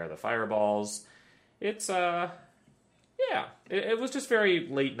obviously fire the fireballs. It's, it was just very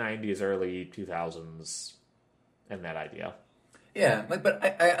late 90s, early 2000s in that idea. Yeah, but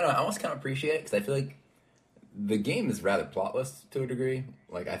I don't know, I almost kind of appreciate it, because I feel like the game is rather plotless to a degree.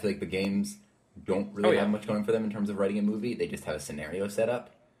 Like, I feel like the games don't really have much going for them in terms of writing a movie. They just have a scenario set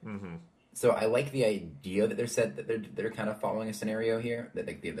up. Mm-hmm. So I like the idea that they're kind of following a scenario here,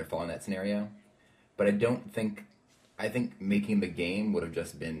 that they're following that scenario. But I think making the game would have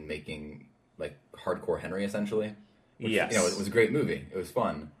just been making, like, Hardcore Henry, essentially. Which, yes. It was a great movie. It was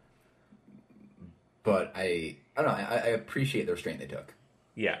fun. But I don't know, I appreciate the restraint they took.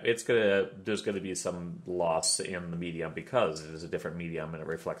 Yeah, there's gonna be some loss in the medium because it is a different medium and it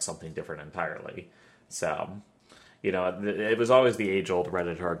reflects something different entirely. So, it was always the age-old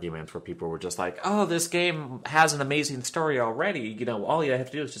Reddit argument where people were just like, "Oh, this game has an amazing story already. All you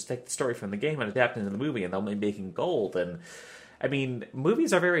have to do is just take the story from the game and adapt it into the movie, and they'll be making gold." And I mean,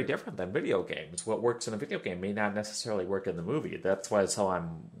 movies are very different than video games. What works in a video game may not necessarily work in the movie. That's why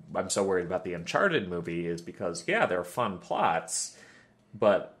I'm so worried about the Uncharted movie is because they're fun plots.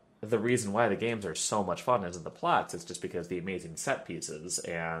 But the reason why the games are so much fun isn't the plots. It's just because the amazing set pieces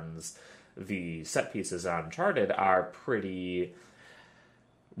and the set pieces on Uncharted are pretty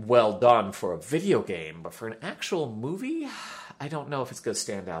well done for a video game. But for an actual movie, I don't know if it's going to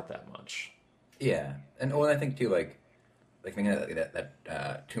stand out that much. Yeah. And I think, too, like thinking of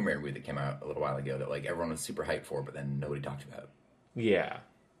that Tomb Raider movie that came out a little while ago that, like, everyone was super hyped for, but then nobody talked about. Yeah.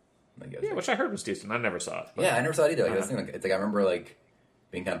 Which I heard was decent. I never saw it. But, yeah, I never saw it either. Like, it's like I remember, like,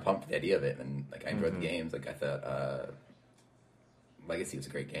 being kind of pumped with the idea of it, and like I enjoyed the games. Like I thought, Legacy was a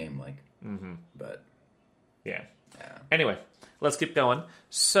great game. Like, but yeah. Anyway, let's keep going.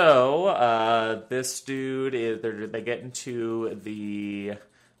 So this dude they get into the.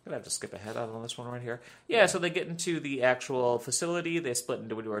 I'm gonna have to skip ahead on this one right here. Yeah, so they get into the actual facility. They split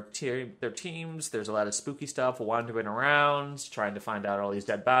into their teams. There's a lot of spooky stuff wandering around, trying to find out all these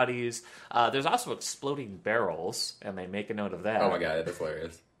dead bodies. There's also exploding barrels, and they make a note of that. Oh my god, that's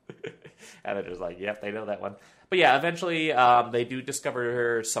hilarious. And they're just like, yep, they know that one. But yeah, eventually they do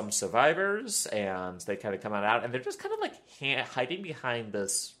discover some survivors, and they kind of come out, and they're just kind of like hiding behind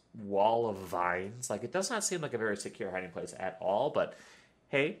this wall of vines. Like, it does not seem like a very secure hiding place at all, but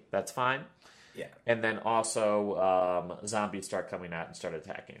hey, that's fine. Yeah. And then also zombies start coming out and start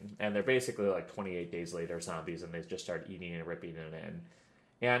attacking. And they're basically like 28 days later zombies, and they just start eating and ripping it in.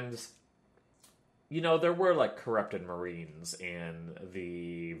 And, there were like corrupted Marines in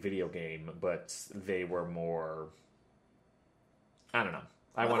the video game, but they were more... I don't know.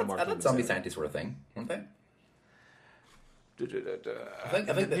 I thought zombie scientists were a thing, weren't they? I think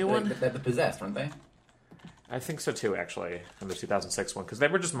they're the possessed, weren't they? I think so too, actually, in the 2006 one, because they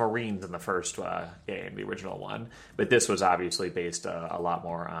were just Marines in the first game, the original one. But this was obviously based a lot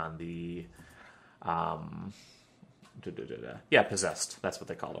more on the, possessed. That's what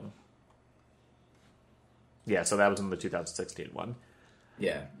they call them. Yeah, so that was in the 2016 one.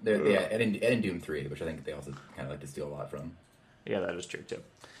 Yeah, and in Doom 3, which I think they also kind of like to steal a lot from. Yeah, that is true too.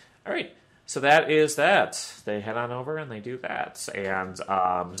 All right. So that is that. They head on over and they do that. And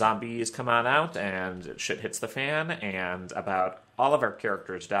zombies come on out and shit hits the fan and about all of our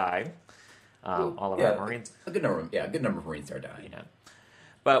characters die. All of our Marines. A good number of Marines are dying. Yeah.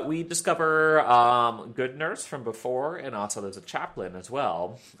 But we discover Good Nurse from before, and also there's a chaplain as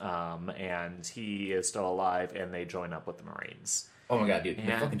well. And he is still alive, and they join up with the Marines. Oh my god, dude.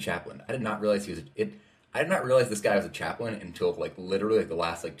 The fucking chaplain. I did not realize I did not realize this guy was a chaplain until literally the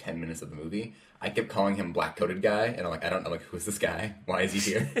last 10 minutes of the movie. I kept calling him black coated guy, and I'm like, I don't know, who's this guy? Why is he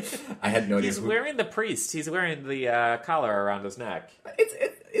here? I had no idea. He's wearing the priest. He's wearing the collar around his neck.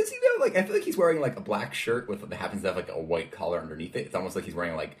 Is he though? I feel like he's wearing a black shirt with what happens to have a white collar underneath it. It's almost like he's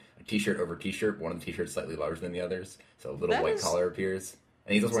wearing a t-shirt over t-shirt. One of the t-shirts slightly larger than the others, so a little white collar appears,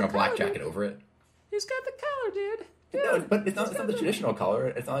 and he's also wearing a black jacket over it. He's got the collar, dude. No, but it's not the traditional collar.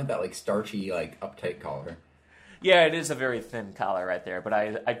 It's not like that like starchy, like uptight collar. Yeah, it is a very thin collar right there, but I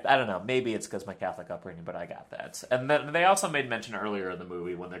don't know. Maybe it's because my Catholic upbringing, but I got that. And then they also made mention earlier in the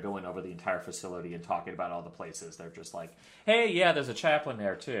movie when they're going over the entire facility and talking about all the places. They're just like, "Hey, yeah, there's a chaplain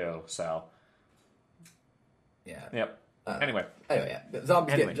there too." So, yeah. Yep. Anyway, yeah.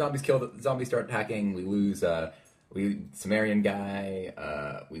 Zombies kill. Zombies start attacking. We lose. Sumerian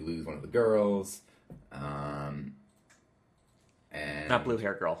guy. We lose one of the girls. And not blue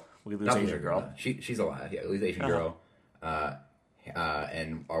hair girl. We lose Asian girl. She's alive. Yeah, we lose Asian girl.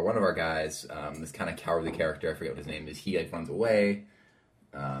 And one of our guys, this kind of cowardly character, I forget what his name is. He runs away.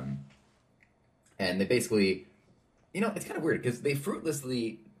 And they basically, it's kind of weird because they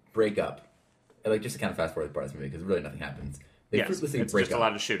fruitlessly break up. Like just to kind of fast forward the part of this movie because really nothing happens. They fruitlessly break up. It's just a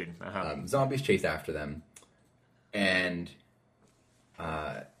lot of shooting. Zombies chase after them, and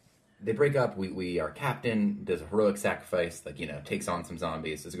they break up. Our captain does a heroic sacrifice, takes on some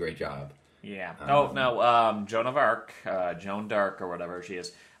zombies. Does a great job. Yeah. Joan of Arc, Joan Dark or whatever she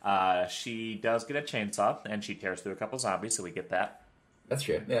is. She does get a chainsaw and she tears through a couple zombies, so we get that. That's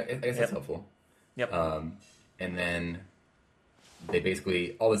true. Yeah, I guess that's helpful. Yep. And then they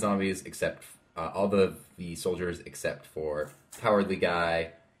basically all the zombies except all the soldiers except for cowardly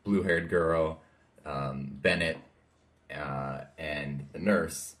guy, blue-haired girl, Bennett, and the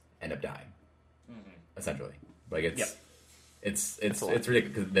nurse end up dying. Essentially, it's ridiculous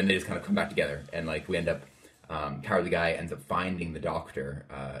because then they just kind of come back together and we end up. Cowardly guy ends up finding the doctor,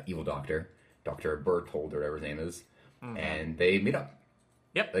 evil doctor, Dr. Berthold or whatever his name is, and they meet up.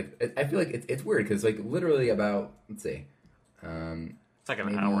 Yep. I feel like it's weird because literally about let's see, it's like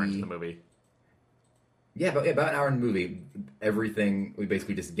an hour into the movie. Yeah, about an hour in the movie, everything we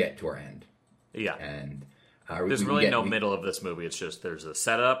basically just get to our end. Yeah, and there's really no middle of this movie. It's just there's a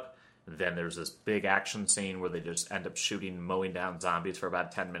setup, then there's this big action scene where they just end up mowing down zombies for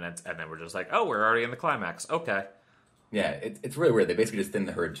about 10 minutes, and then we're just like, oh, we're already in the climax. Okay. Yeah, it's really weird. They basically just thin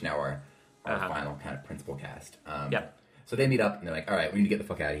the herd to now our final kind of principal cast. So they meet up and they're like, all right, we need to get the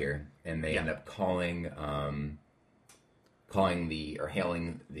fuck out of here, and they end up hailing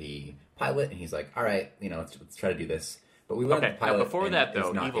the pilot, and he's like, all right, let's try to do this. But we learned the pilot. Now before that,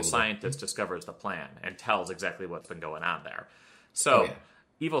 though, evil scientist discovers the plan and tells exactly what's been going on there. So,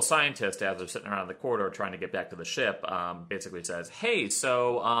 evil scientist, as they're sitting around the corridor trying to get back to the ship, basically says, hey,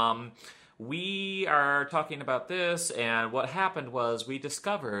 so we are talking about this, and what happened was we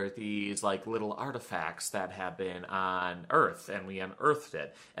discovered these little artifacts that have been on Earth, and we unearthed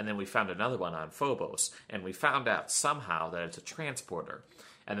it, and then we found another one on Phobos, and we found out somehow that it's a transporter.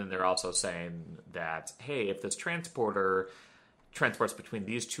 And then they're also saying that, hey, if this transporter transports between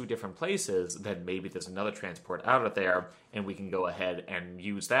these two different places, then maybe there's another transport out of there, and we can go ahead and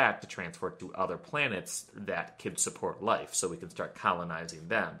use that to transport to other planets that could support life, so we can start colonizing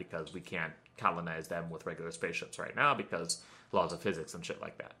them, because we can't colonize them with regular spaceships right now because laws of physics and shit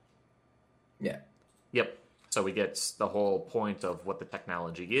like that. Yeah. Yep. So we get the whole point of what the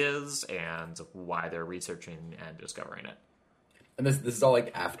technology is and why they're researching and discovering it. And this is all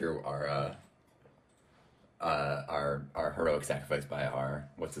after our heroic sacrifice by our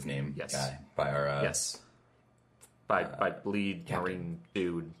what's his name guy by our by lead Marine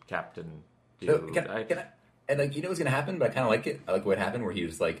dude Captain dude. So and what's gonna happen, but I kind of like it. I like what happened where he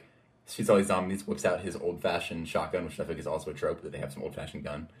was shoots all these zombies, whips out his old fashioned shotgun, which I think is also a trope that they have some old fashioned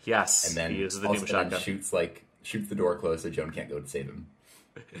gun. Yes, and then he uses the new shotgun. Shoots the door closed so Joan can't go to save him.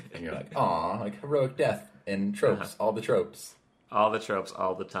 And you're like, aw, heroic death and tropes, all the tropes. All the tropes,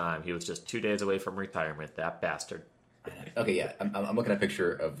 all the time. He was just 2 days away from retirement, that bastard. Okay, yeah. I'm looking at a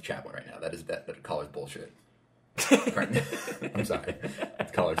picture of the chaplain right now. That collar's bullshit. I'm sorry.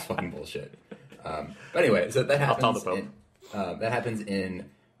 That collar's fucking bullshit. But anyway, so that happens. I'll tell the Pope. That happens in...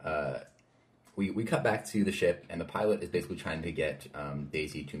 we cut back to the ship, and the pilot is basically trying to get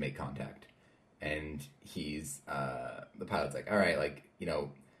Daisy to make contact. And he's... the pilot's like, all right,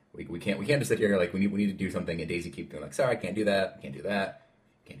 we can't just sit here. We need to do something. And Daisy keeps going sorry, I can't do that. Can't do that.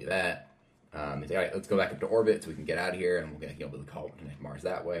 Can't do that. He's like, all right, let's go back up to orbit so we can get out of here, and we're gonna be able to call Mars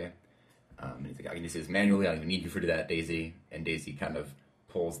that way. And he's like, I can just do this manually. I don't even need you for that, Daisy. And Daisy kind of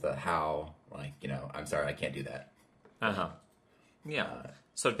pulls the how, I'm sorry, I can't do that. Yeah.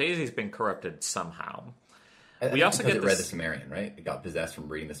 So Daisy's been corrupted somehow. We also get read the Sumerian, right? It got possessed from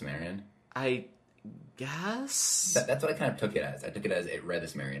reading the Sumerian. I guess that's what I kind of took it as. I took it as it read the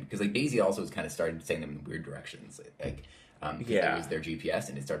Sumerian because Daisy also was kind of starting saying them in weird directions. because Yeah. they used their GPS,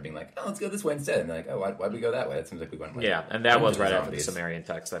 and it started being like, oh, let's go this way instead. And they're like, oh, why'd we go that way? It seems like we went like, Yeah, and that was into right after the zombies. Sumerian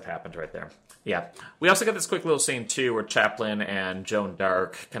text that happened right there. Yeah. We also got this quick little scene, too, where Chaplin and Joan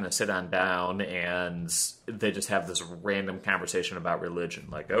Dark kind of sit on down, and they just have this random conversation about religion.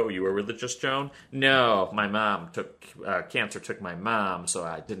 Like, oh, you were religious, Joan? No, my mom cancer took my mom, so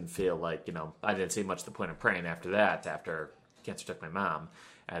I didn't feel like, I didn't see much the point of praying after that, after cancer took my mom.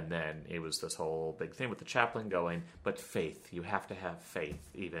 And then it was this whole big thing with the chaplain going, but faith, you have to have faith,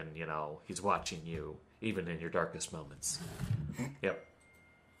 even, he's watching you, even in your darkest moments. Yep.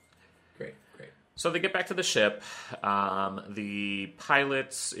 Great. So they get back to the ship. The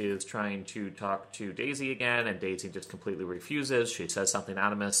pilot is trying to talk to Daisy again, and Daisy just completely refuses. She says something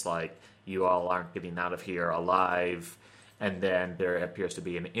ominous like, you all aren't getting out of here alive. And then there appears to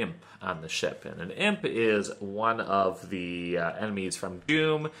be an imp on the ship. And an imp is one of the enemies from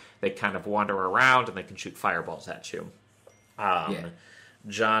Doom. They kind of wander around, and they can shoot fireballs at you.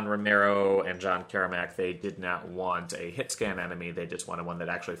 John Romero and John Carmack, they did not want a hit scan enemy. They just wanted one that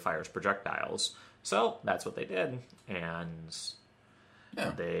actually fires projectiles. So that's what they did. And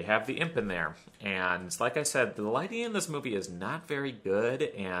they have the imp in there. And like I said, the lighting in this movie is not very good,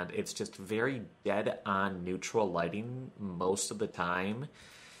 and it's just very dead-on neutral lighting most of the time.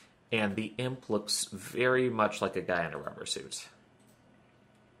 And the imp looks very much like a guy in a rubber suit.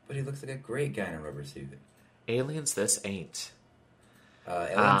 But he looks like a great guy in a rubber suit. Aliens, this ain't.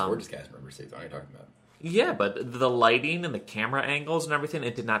 Aliens were just guys in rubber suits. What are you talking about? Yeah, but the lighting and the camera angles and everything,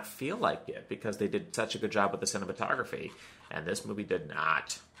 it did not feel like it because they did such a good job with the cinematography. And this movie did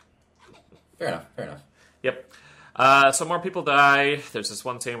not. Fair enough. Yep. So more people die. There's this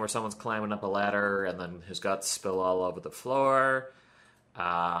one scene where someone's climbing up a ladder and then his guts spill all over the floor.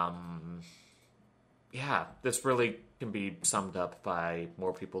 Yeah, this really can be summed up by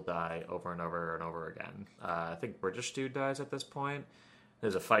more people die over and over and over again. I think British dude dies at this point.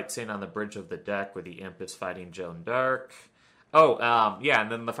 There's a fight scene on the bridge of the deck where the imp is fighting Joan Dark.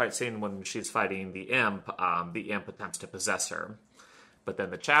 And then the fight scene when she's fighting the imp attempts to possess her. But then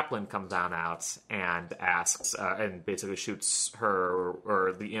the chaplain comes on out and asks, and basically shoots her,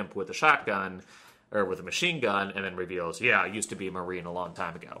 or the imp with a shotgun, or with a machine gun, and then reveals, I used to be a Marine a long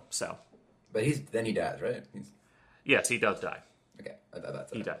time ago, so. But then he dies, right? Yes, he does die. Okay,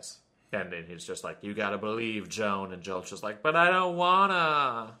 that's He does. And then he's just like, you gotta believe, Joan. And Joan's just like, but I don't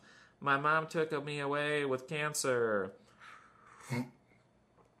wanna. My mom took me away with cancer.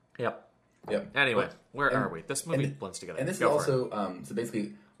 Yep. Anyway, where are we? This movie blends together. And this is also, so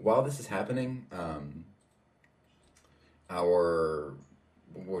basically, while this is happening, our,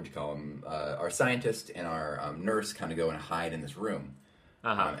 what would you call them? Our scientist and our nurse kind of go and hide in this room.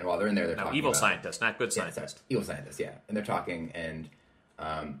 And while they're in there, they're talking evil about... scientist, not good scientist. Evil scientist, yeah. And they're talking, and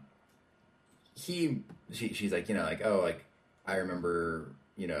she's like, I remember,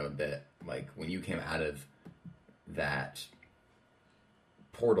 that, like, when you came out of that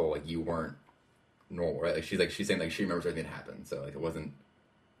portal, like, you weren't normal, right? Like, she's saying, like, she remembers everything that happened, so, like, it wasn't...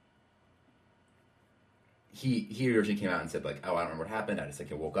 He originally came out and said, like, oh, I don't remember what happened, I just,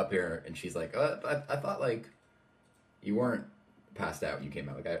 like, woke up here, and she's like, I thought, like, you weren't passed out when you came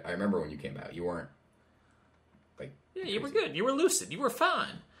out. Like, I remember when you came out, you weren't, like... Yeah, you were good, you were lucid, you were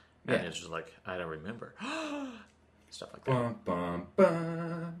fine. And Yeah. it's just like, I don't remember. Stuff like that. Bum, bum,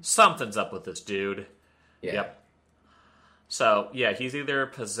 bum. Something's up with this dude. Yeah. Yep. So, yeah, he's either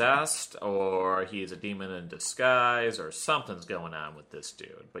possessed or he's a demon in disguise or something's going on with this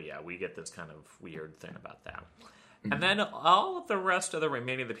dude. But yeah, we get this kind of weird thing about that. Mm-hmm. And then all of the rest of the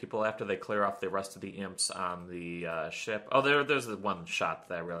remaining of the people, after they clear off the rest of the imps on the ship. Oh, there's the one shot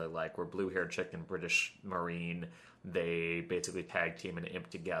that I really like where blue-haired chick and British Marine, they basically tag team an imp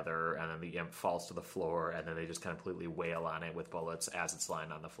together, and then the imp falls to the floor, and then they just completely wail on it with bullets as it's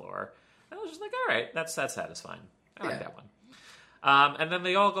lying on the floor. And I was just like, all right, that's satisfying. I like that one. And then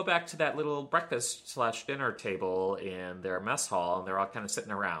they all go back to that little breakfast/dinner table in their mess hall, and they're all kind of sitting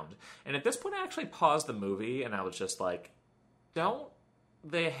around. And at this point, I actually paused the movie, and I was just like, don't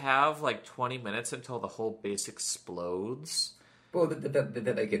they have like 20 minutes until the whole base explodes? Well,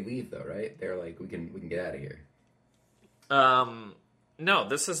 that they could leave, though, right? They're like, we can get out of here. No,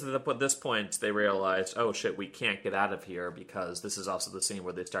 this is at this point they realized, oh shit, we can't get out of here, because this is also the scene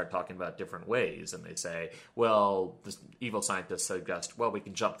where they start talking about different ways, and they say, well, this evil scientist suggests, well, we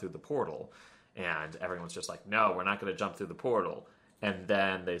can jump through the portal, and everyone's just like, no, we're not going to jump through the portal, and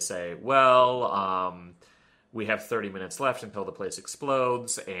then they say, well, we have 30 minutes left until the place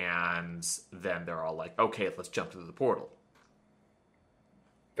explodes, and then they're all like, okay, let's jump through the portal.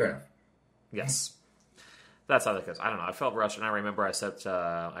 Fair enough. Yes. That's how that goes. I don't know. I felt rushed, and I remember I said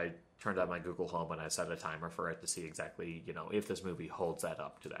I turned on my Google Home and I set a timer for it to see exactly, if this movie holds that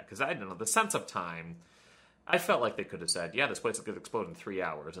up to that. Because I don't know, the sense of time, I felt like they could have said, yeah, this place could explode in 3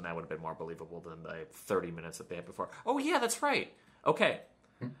 hours, and that would have been more believable than the 30 minutes that they had before. Oh, yeah, that's right. Okay.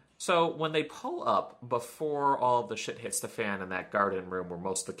 So when they pull up before all the shit hits the fan in that garden room where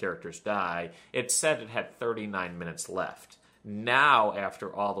most of the characters die, it said it had 39 minutes left. Now,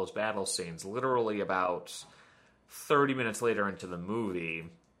 after all those battle scenes, literally about 30 minutes later into the movie,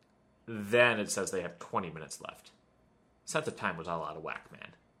 then it says they have 20 minutes left. Sense of time was all out of whack,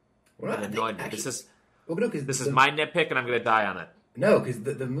 man. Well, it annoyed me. This is my nitpick, and I'm going to die on it. No, because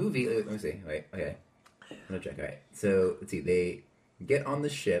the movie... Let me see. Wait, okay. I'm going to check. All right. So, let's see. They get on the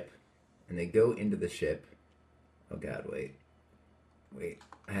ship, and they go into the ship. Oh, God, wait.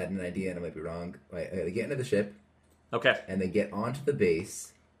 I had an idea, and I might be wrong. Wait, okay, they get into the ship. Okay. And they get onto the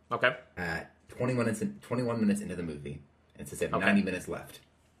base. Okay. At 21 minutes into the movie. And it says they have 90 minutes left.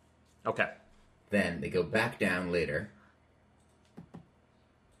 Okay. Then they go back down later.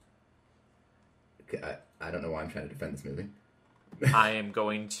 I don't know why I'm trying to defend this movie. I am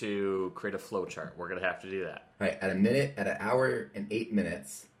going to create a flow chart. We're going to have to do that. All right, at an hour and 8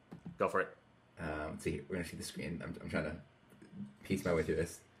 minutes. Go for it. Let's see. We're going to see the screen. I'm trying to piece my way through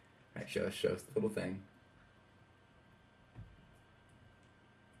this. All right, show us the little thing.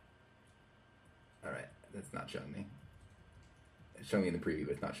 All right, that's not showing me. It's showing me in the preview,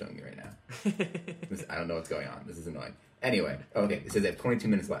 but it's not showing me right now. I don't know what's going on. This is annoying. Anyway, okay, it says they have 22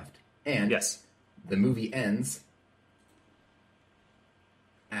 minutes left. And yes, the movie ends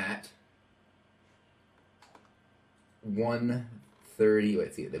at 1:30.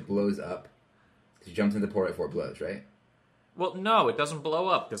 Let's see, it blows up. She jumps in the port before it blows, right? Well, no, it doesn't blow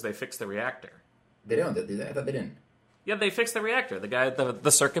up because they fixed the reactor. They don't. I thought they didn't. Yeah, they fixed the reactor. The guy, the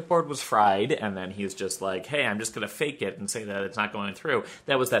circuit board was fried, and then he's just like, hey, I'm just going to fake it and say that it's not going through.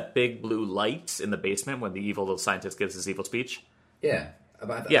 That was that big blue light in the basement when the evil little scientist gives his evil speech. Yeah. I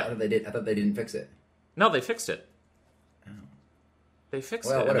thought they did. I thought they didn't fix it. No, they fixed it. Oh. They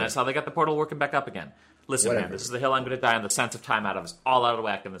fixed it, and that's how they got the portal working back up again. Listen, man, this is the hill I'm going to die on. The sense of time is all out of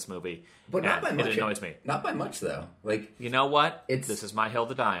whack in this movie. But not by much. It annoys me. Not by much, though. Like, you know what? This is my hill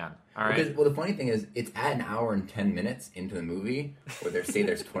to die on. All right. Because, the funny thing is, it's at an hour and 10 minutes into the movie where they say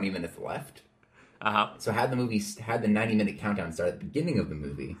there's 20 minutes left. So had the 90-minute countdown start at the beginning of the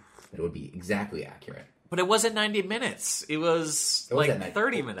movie, it would be exactly accurate. But it wasn't 90 minutes. It was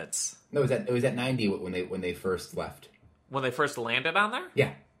 30 minutes. No, it was at 90 when they first left. When they first landed on there?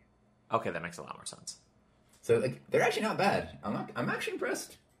 Yeah. Okay, that makes a lot more sense. So they're actually not bad. I'm actually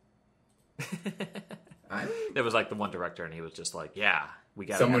impressed. There was the one director, and he was just like, "Yeah, we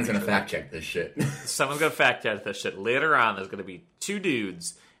got." Someone's gonna fact check this shit. Someone's gonna fact check this shit later on. There's gonna be two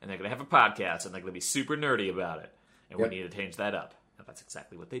dudes, and they're gonna have a podcast, and they're gonna be super nerdy about it, and we need to change that up. And that's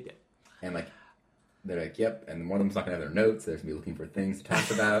exactly what they did. And they're like, "Yep," and one of them's not gonna have their notes. They're gonna be looking for things to talk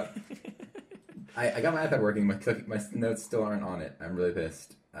about. I got my iPad working. My notes still aren't on it. I'm really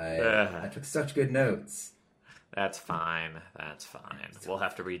pissed. I took such good notes. That's fine. We'll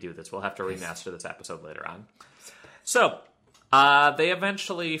have to redo this. We'll have to remaster this episode later on. So, they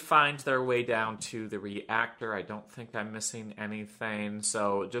eventually find their way down to the reactor. I don't think I'm missing anything.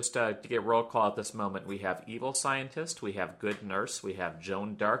 So, just to get roll call at this moment, we have Evil Scientist, we have Good Nurse, we have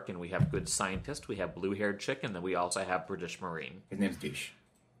Joan Dark, and we have Good Scientist, we have Blue-Haired Chick, and then we also have British Marine. His name's Douche.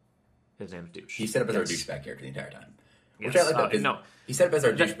 He set up as our douchebag character the entire time. Yes. Which I like that. No. He set up as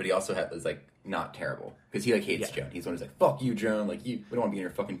our douche, but he also was not terrible. Because he hates Joan. He's the one who's like, fuck you, Joan. We don't want to be in your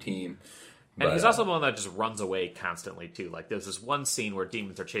fucking team. But, and he's also the one that just runs away constantly, too. There's this one scene where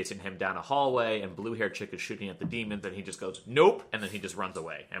demons are chasing him down a hallway, and Blue-Haired Chick is shooting at the demons, and he just goes, nope, and then he just runs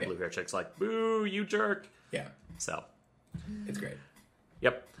away. And Blue-Haired Chick's like, boo, you jerk. Yeah. So. It's great.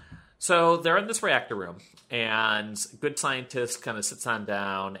 Yep. So they're in this reactor room, and Good Scientist kind of sits on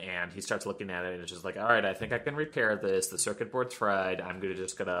down, and he starts looking at it, and it's just like, all right, I think I can repair this. The circuit board's fried. I'm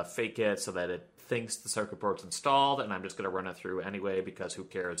just going to fake it so that it thinks the circuit board's installed, and I'm just going to run it through anyway, because who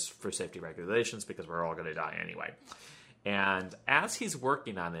cares for safety regulations, because we're all going to die anyway. And as he's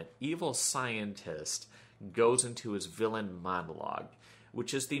working on it, Evil Scientist goes into his villain monologue,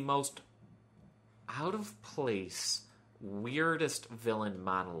 which is the most out-of-place, weirdest villain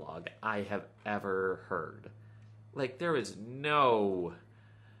monologue I have ever heard. There is no...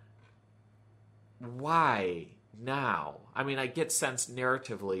 Why now? I mean, I get sense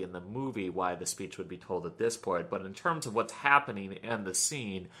narratively in the movie why the speech would be told at this point, but in terms of what's happening in the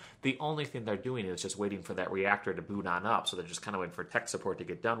scene, the only thing they're doing is just waiting for that reactor to boot on up, so they're just kind of waiting for tech support to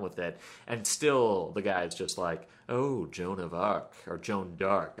get done with it, and still the guy's just like, oh, Joan of Arc, or Joan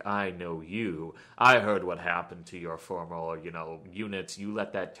Dark, I know you. I heard what happened to your former, units. You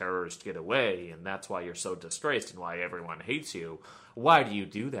let that terrorist get away, and that's why you're so disgraced and why everyone hates you. Why do you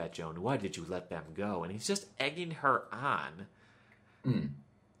do that, Joan? Why did you let them go? And he's just egging her on.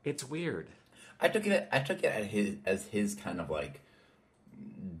 It's weird. I took it as his kind of like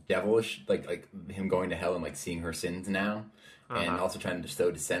devilish, like him going to hell and like seeing her sins now, and also trying to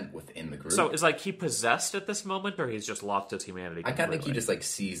sow dissent within the group. So is like he possessed at this moment, or he's just lost his humanity completely? I kind of think he just like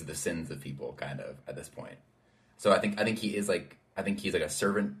sees the sins of people, kind of at this point. So I think he is like he's like a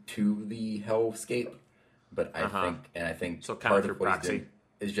servant to the hellscape. But I think so part of what proxy. he's doing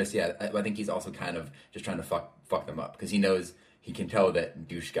is just I think he's also kind of just trying to fuck them up because he knows he can tell that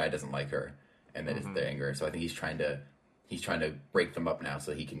douche guy doesn't like her and that it's their anger. So I think he's trying to break them up now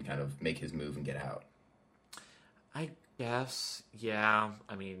so he can kind of make his move and get out. I guess, yeah.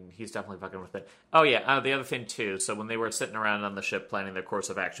 I mean, he's definitely fucking with it. Oh, yeah, the other thing, too, so when they were sitting around on the ship planning their course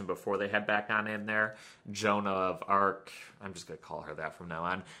of action before they head back on in there, Joan of Arc, I'm just going to call her that from now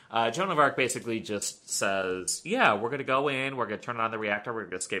on, Joan of Arc basically just says, yeah, we're going to go in, we're going to turn on the reactor, we're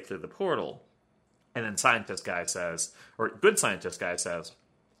going to escape through the portal. And then good scientist guy says,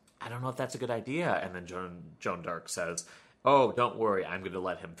 I don't know if that's a good idea. And then Joan Dark says, oh, don't worry, I'm going to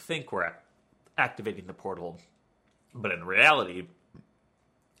let him think we're activating the portal. But in reality,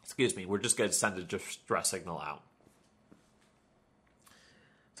 we're just going to send a distress signal out.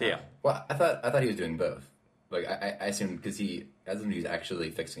 So yeah. Well, I thought he was doing both. Like I assumed because he was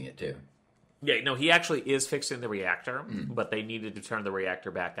actually fixing it too. Yeah, no, he actually is fixing the reactor, but they needed to turn the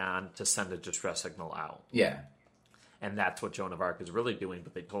reactor back on to send a distress signal out. Yeah. And that's what Joan of Arc is really doing,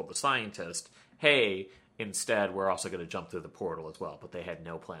 but they told the scientist, hey, instead, we're also going to jump through the portal as well, but they had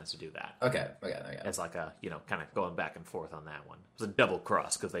no plans to do that. Okay. It's like a, kind of going back and forth on that one. It was a double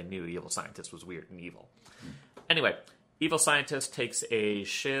cross because they knew evil scientist was weird and evil. Anyway, evil scientist takes a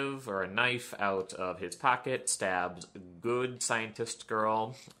shiv or a knife out of his pocket, stabs good scientist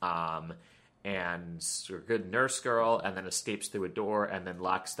girl, and a good nurse girl, and then escapes through a door and then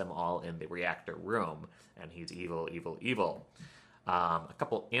locks them all in the reactor room. And he's evil, evil, evil. A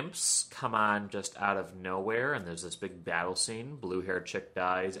couple imps come on just out of nowhere, and there's this big battle scene. Blue-haired chick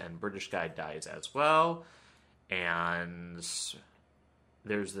dies, and British guy dies as well. And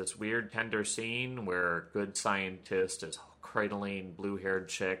there's this weird tender scene where good scientist is cradling blue-haired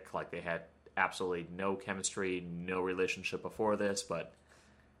chick like they had absolutely no chemistry, no relationship before this, but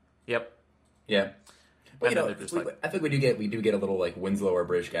yep. Yeah. Well, I think we do get a little like Winslow or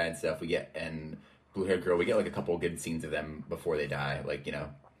British guy and stuff. And blue-haired girl, we get like a couple good scenes of them before they die, like,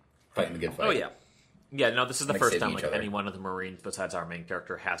 fighting the good fight. Oh, yeah. Yeah, no, this is the first time like other. any one of the Marines besides our main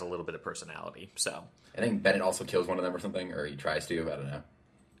character has a little bit of personality, so. I think Bennett also kills one of them or something, or he tries to, I don't know.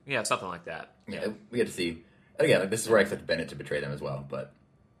 Yeah, something like that. Yeah, we get to see. And again, this is where I expect Bennett to betray them as well, but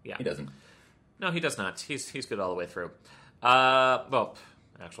yeah. He doesn't. No, he does not. He's good all the way through. Well,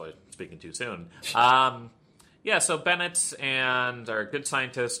 actually, speaking too soon. Yeah, so Bennett and our good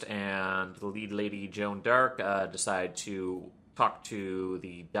scientist and the lead lady, Joan Dark, decide to talk to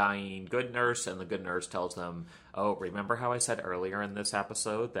the dying good nurse, and the good nurse tells them, oh, remember how I said earlier in this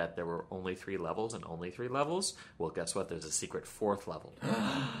episode that there were only 3 levels and only 3 levels? Well, guess what? There's a secret 4th level.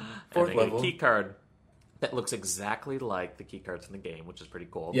 Fourth level? A key card that looks exactly like the key cards in the game, which is pretty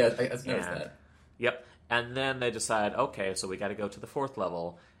cool. Yeah, I noticed that. Yep. And then they decide, okay, so we got to go to the 4th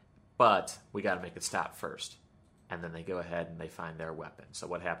level, but we got to make it stop first. And then they go ahead and they find their weapon. So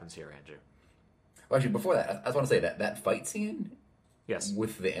what happens here, Andrew? Well, actually, before that, I just want to say that fight scene, yes,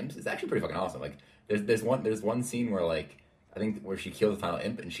 with the imps is actually pretty fucking awesome. Like, there's one scene where like I think where she kills the final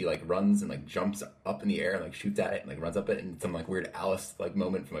imp and she like runs and like jumps up in the air and like shoots at it and like runs up it, and some like weird Alice like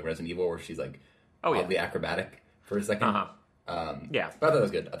moment from like Resident Evil where she's like oddly acrobatic for a second. Yeah, but I thought it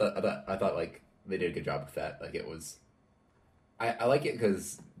was good. I thought like they did a good job with that. Like it was, I like it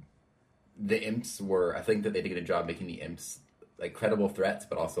because the imps were. I think that they did a good job making the imps like credible threats,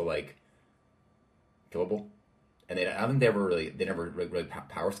 but also like killable. And I don't think they never really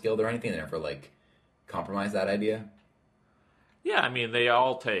power scaled or anything. They never like compromised that idea. Yeah, I mean they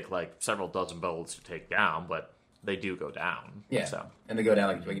all take like several dozen bullets to take down, but they do go down. Yeah, so. And they go down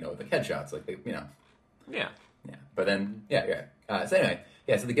like with like headshots, like Yeah. Yeah, but then so anyway,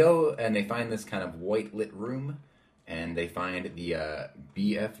 so they go and they find this kind of white lit room, and they find the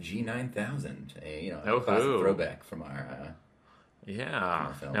BFG 9000, a classic throwback from our.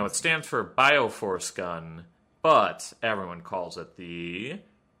 Now it stands for Bioforce Gun But everyone calls it the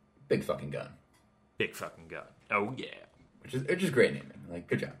Big fucking gun. Big Fucking Gun. Oh, yeah. Which is great naming. Like,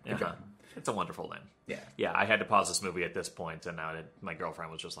 good job. Good job. It's a wonderful name. Yeah. Yeah, I had to pause this movie at this point, and now my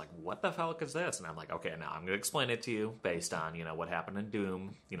girlfriend was just like, what the fuck is this? And I'm like, okay, now I'm going to explain it to you based on, what happened in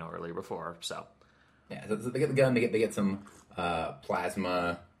Doom, earlier before, so. Yeah, so they get the gun, they get some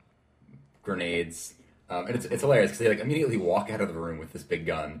plasma grenades, and it's hilarious because they, like, immediately walk out of the room with this big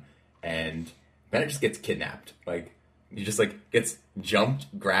gun, and Bennett just gets kidnapped. Like, he just, like, gets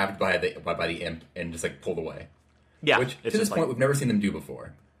jumped, grabbed by the imp, and just, like, pulled away. Yeah. Which, to this point, we've never seen them do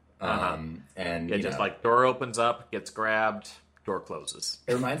before. And just like door opens up, gets grabbed, door closes.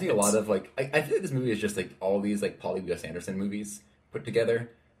 It reminds me a lot of like I feel like this movie is just like all these like Paul W.S. Anderson movies put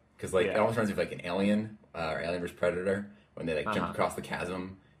together because like it almost reminds me of like an Alien or Alien vs Predator when they like jump across the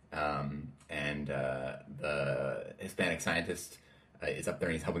chasm and the Hispanic scientist is up there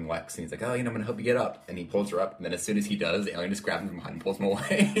and he's helping Lex and he's like, oh, I'm gonna help you get up, and he pulls her up, and then as soon as he does, the alien just grabs him from behind and pulls him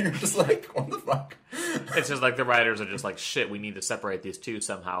away. You're just like, what the fuck? It's just like the writers are just like, shit, we need to separate these two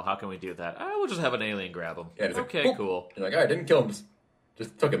somehow. How can we do that? We'll just have an alien grab him. Yeah, okay, like, cool. You're like, all right, didn't kill him,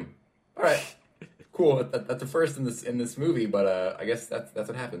 just took him. All right, cool. That's a first in this movie, but I guess that's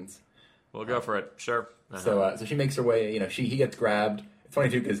what happens. We'll go for it. Sure. So she makes her way. He gets grabbed. It's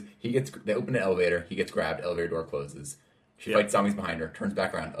funny too because they open an elevator. He gets grabbed. Elevator door closes. She fights zombies behind her. Turns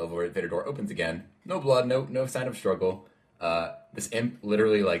back around. Elevator door opens again. No blood. No sign of struggle. This imp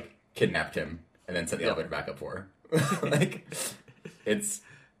literally like kidnapped him and then set the elevator back up for her. Like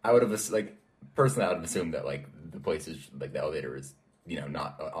I would have assumed that like the place is like the elevator is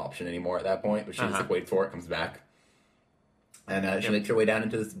not an option anymore at that point. But she just like waits for it, comes back, and she makes her way down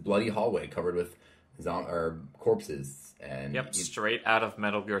into this bloody hallway covered with corpses. And straight out of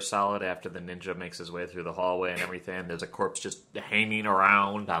Metal Gear Solid after the ninja makes his way through the hallway and everything. There's a corpse just hanging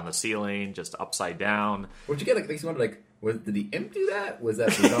around on the ceiling, just upside down. Which you get like makes you wonder did the imp do that? Was that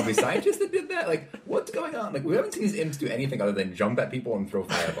the zombie scientist that did that? Like, what's going on? Like, we haven't seen these imps do anything other than jump at people and throw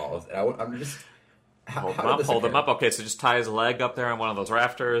fireballs. And I'm just hold them up. Okay, so just tie his leg up there on one of those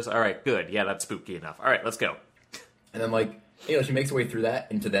rafters. All right, good. Yeah, that's spooky enough. All right, let's go. And then she makes her way through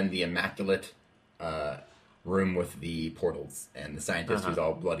that into then the immaculate room with the portals and the scientist who's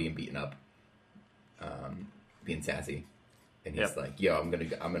all bloody and beaten up, being sassy, and he's like, "Yo, I'm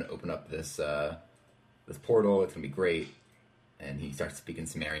gonna open up this this portal. It's gonna be great." And he starts speaking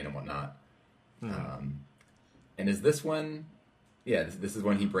Sumerian and whatnot. And is this when? Yeah, this is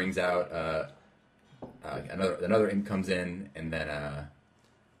when he brings out another imp comes in, and then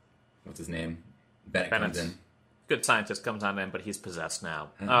what's his name? Bennett comes in. Good scientist comes on in, but he's possessed now.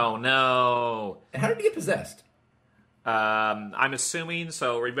 Oh no! And how did he get possessed? I'm assuming.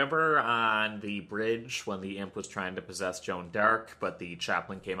 So remember on the bridge when the imp was trying to possess Joan Dark, but the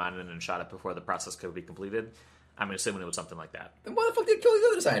chaplain came on in and shot it before the process could be completed. I'm assuming it was something like that. Then why the fuck did it kill these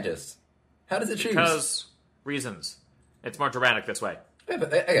other scientists? How does it choose? Because reasons. It's more dramatic this way. Yeah,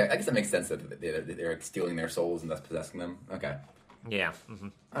 but I guess that makes sense that they're stealing their souls and thus possessing them. Okay. Yeah. Mm-hmm.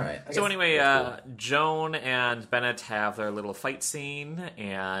 All right. So anyway, Joan and Bennett have their little fight scene,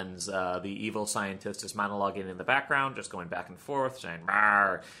 and the evil scientist is monologuing in the background, just going back and forth, saying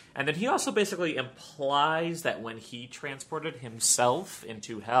 "Rawr." And then he also basically implies that when he transported himself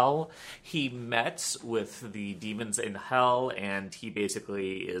into hell, he met with the demons in hell, and he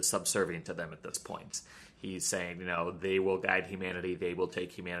basically is subservient to them at this point. He's saying, they will guide humanity, they will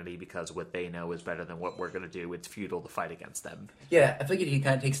take humanity because what they know is better than what we're going to do. It's futile to fight against them. Yeah, I think he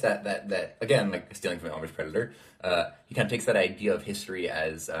kind of takes that again, like stealing from Alien vs Predator, he kind of takes that idea of history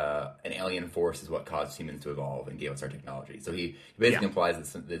as an alien force is what caused humans to evolve and gave us our technology. So he basically implies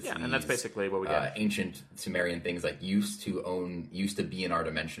this and that's basically what we get. Ancient Sumerian things used to be in our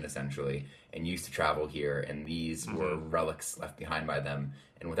dimension essentially, and used to travel here, and these were relics left behind by them.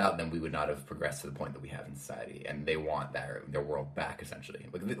 And without them, we would not have progressed to the point that we have in society. And they want their world back, essentially.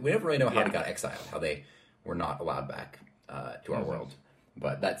 We never really know how they got exiled, how they were not allowed back to our world.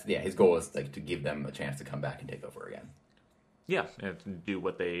 But that's his goal is to give them a chance to come back and take over again. Yeah, and do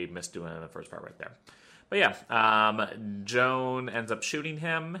what they missed doing in the first part right there. But yeah, Joan ends up shooting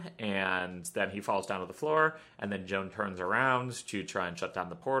him, and then he falls down to the floor, and then Joan turns around to try and shut down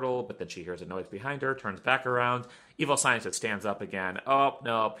the portal, but then she hears a noise behind her, turns back around. Evil scientist stands up again. Oh,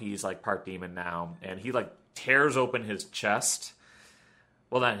 nope, he's part demon now. And he tears open his chest.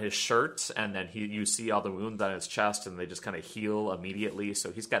 Well, then his shirt, and then you see all the wounds on his chest, and they just kind of heal immediately.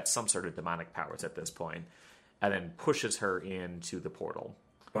 So he's got some sort of demonic powers at this point, and then pushes her into the portal.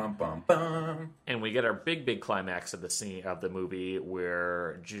 Bum, bum, bum. And we get our big climax of the scene of the movie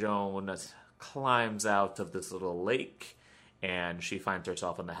where Joan climbs out of this little lake, and she finds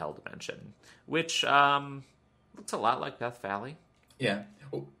herself in the hell dimension, which Looks a lot like Death Valley. Yeah.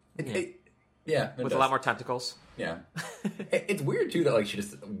 Oh, it With does. a lot more tentacles. Yeah. It's weird, too, that, like, she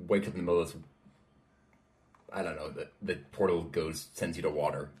just wakes up in the middle of this... I don't know, the portal sends you to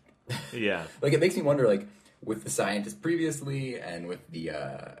water. Yeah. Like, it makes me wonder, like, with the scientist previously and with the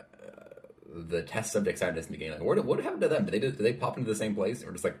test subject scientist in the beginning, like, what happened to them? Did they pop into the same place?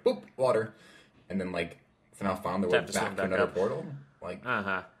 Or just like, boop, water. And then, like, somehow found their way back to another portal? Like,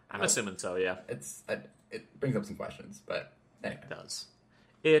 I'm assuming so, yeah. It brings up some questions, but anyway.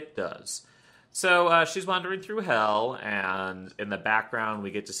 It does. So she's wandering through hell, and in the background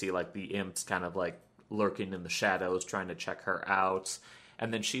we get to see, like, the imps kind of, like, lurking in the shadows, trying to check her out.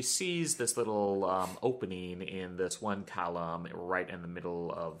 And then she sees this little opening in this one column right in the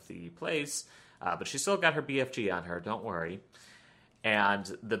middle of the place. But she's still got her BFG on her, don't worry. And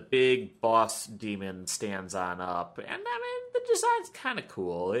the big boss demon stands on up. And, I mean, the design's kind of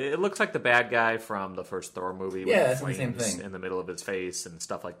cool. It looks like the bad guy from the first Thor movie. Yeah, with it's the same thing. In the middle of his face and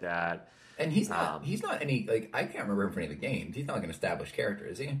stuff like that. And he's not any, like, I can't remember him from any of the games. He's not like an established character,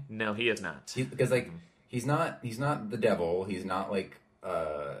 is he? No, he is not. Because, like, he's not the devil. He's not, like,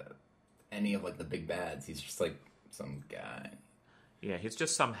 any of, like, the big bads. He's just, like, some guy. Yeah, he's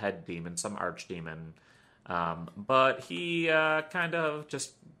just some head demon, some archdemon. But he kind of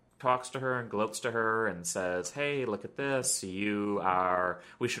just talks to her and gloats to her and says, hey, look at this.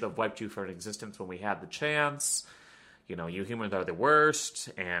 We should have wiped you from existence when we had the chance. You know, you humans are the worst,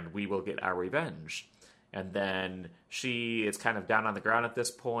 and we will get our revenge. And then she is kind of down on the ground at this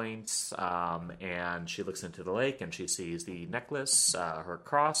point, and she looks into the lake, and she sees the necklace, her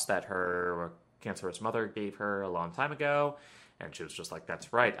cross that her cancerous mother gave her a long time ago. And she was just like,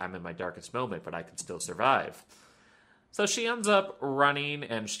 that's right, I'm in my darkest moment, but I can still survive. So she ends up running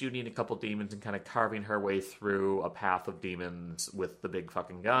and shooting a couple demons and kind of carving her way through a path of demons with the big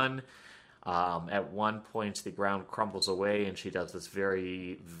fucking gun. At one point, the ground crumbles away, and she does this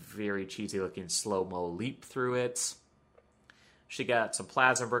very, very cheesy-looking slow-mo leap through it. She got some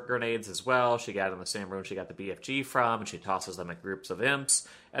plasma grenades as well. She got in the same room she got the BFG from, and she tosses them at groups of imps,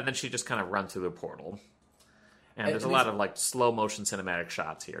 and then she just kind of runs through the portal. And there's a lot of, like, slow-motion cinematic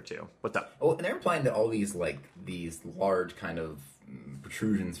shots here, too. What's up? Oh, and they're implying that all these large kind of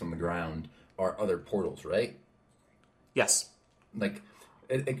protrusions from the ground are other portals, right? Yes. Like...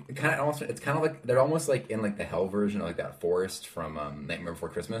 It kind of almost, it's kind of like, they're almost like in like the hell version of like that forest from Nightmare Before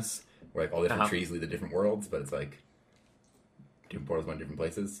Christmas, where like all the different trees lead to different worlds, but it's like different portals going different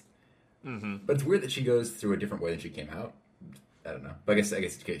places. Mm-hmm. But it's weird that she goes through a different way than she came out. I don't know. But I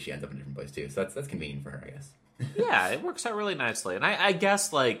guess she ends up in a different place too, so that's convenient for her, I guess. Yeah, it works out really nicely. And I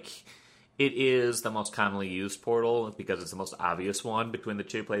guess like it is the most commonly used portal because it's the most obvious one between the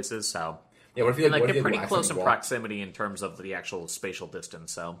two places, so... Yeah, what if you like they're pretty close in proximity in terms of the actual spatial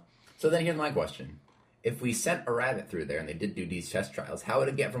distance. So then here's my question: if we sent a rabbit through there and they did do these test trials, how would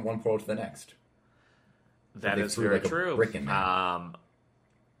it get from one portal to the next? That is very true.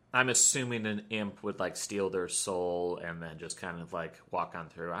 I'm assuming an imp would like steal their soul and then just kind of like walk on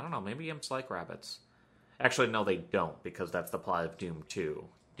through. I don't know. Maybe imps like rabbits. Actually, no, they don't because that's the plot of Doom 2.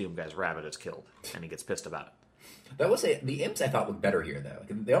 Doom guy's rabbit is killed and he gets pissed about it. But I will say, the imps I thought look better here, though.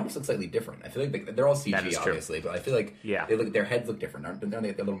 They almost look slightly different. I feel like they're all CG, obviously, but I feel like their heads look different. Aren't they? They're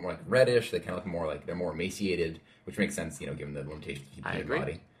a little more like reddish. They kind of look more like they're more emaciated, which makes sense, you know, given the limitations of the human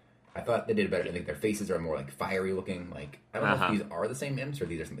body. I thought they did better. I think their faces are more like fiery looking. Like I don't know if these are the same imps or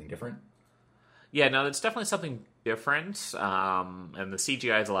these are something different. Yeah, no, it's definitely something different, and the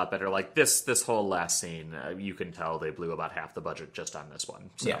CGI is a lot better. Like this whole last scene, you can tell they blew about half the budget just on this one.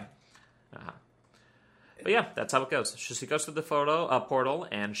 So. Yeah. But yeah, that's how it goes. She goes through the portal,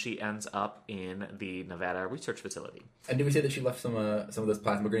 and she ends up in the Nevada Research Facility. And did we say that she left some of those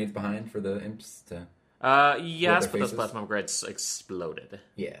plasma grenades behind for the imps to? Yes, but those plasma grenades exploded.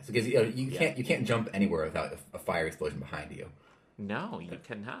 Yeah, because you can't jump anywhere without a fire explosion behind you. No, you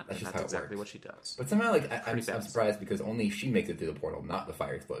cannot. That's exactly what she does. But somehow, like I'm surprised because only she makes it through the portal, not the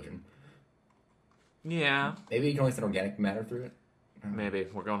fire explosion. Yeah. Maybe you can only send organic matter through it. Maybe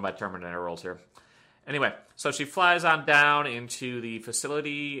we're going by Terminator rules here. Anyway, so she flies on down into the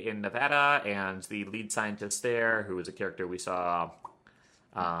facility in Nevada, and the lead scientist there, who is a character we saw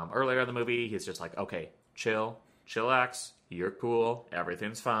earlier in the movie, he's just like, okay, chillax, you're cool,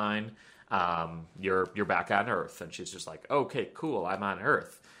 everyth's fine, you're back on Earth. And she's just like, okay, cool, I'm on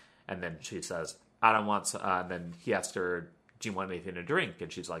Earth. And then she says, I don't want some, and then he asked her, do you want anything to drink?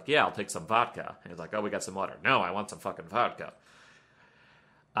 And she's like, yeah, I'll take some vodka. And he's like, oh, we got some water. No, I want some fucking vodka.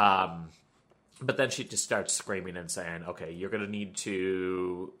 But then she just starts screaming and saying, okay, you're going to need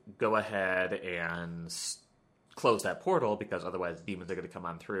to go ahead and close that portal because otherwise demons are going to come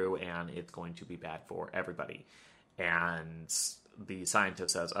on through and it's going to be bad for everybody. And the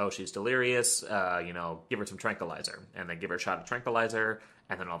scientist says, oh, she's delirious, give her some tranquilizer. And they give her a shot of tranquilizer,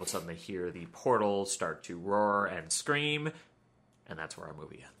 and then all of a sudden they hear the portal start to roar and scream, and that's where our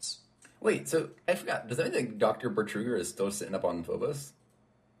movie ends. Wait, so I forgot. Does that mean that Dr. Bertruger is still sitting up on Phobos?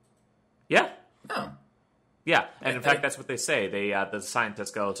 Yeah. Oh. Yeah, and in fact, that's what they say. The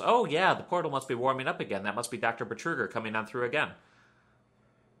scientist goes, oh, yeah, the portal must be warming up again. That must be Dr. Bertruger coming on through again.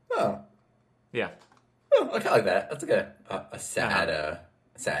 Oh. Yeah. Oh, I kind of like that. That's like a sad,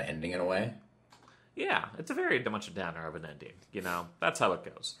 sad ending in a way. Yeah, it's a very much a downer of an ending. That's how it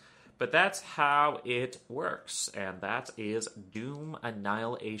goes. But that's how it works, and that is Doom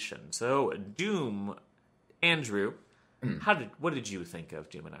Annihilation. So, Doom, Andrew, what did you think of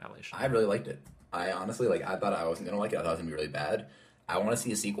Doom Annihilation? I really liked it. I honestly, I thought I wasn't going to like it. I thought it was going to be really bad. I want to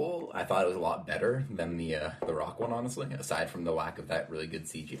see a sequel. I thought it was a lot better than the Rock one, honestly, aside from the lack of that really good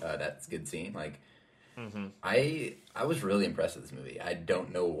CG, that good scene. I was really impressed with this movie. I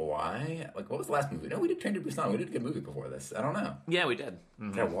don't know why. What was the last movie? No, we did Train to Busan. We did a good movie before this. I don't know. Yeah, we did.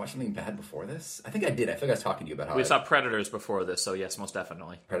 Did I watch something bad before this? I think I did. I feel like I was talking to you about how we saw Predators before this, so yes, most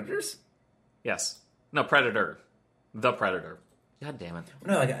definitely. Predators? Yes. No, Predator. The Predator. God damn it.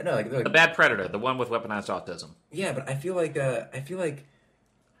 No, the bad Predator, the one with weaponized autism. Yeah, but I feel like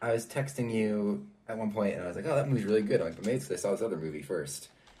I was texting you at one point, and I was like, "Oh, that movie's really good." I'm like, "But maybe it's 'cause I saw this other movie first."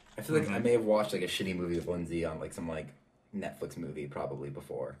 I feel like I may have watched a shitty movie of Lindsay on some Netflix movie probably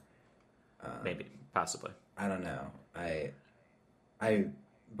before. Maybe, possibly. I don't know. But I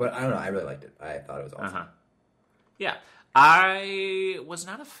don't know. I really liked it. I thought it was awesome. Yeah, I was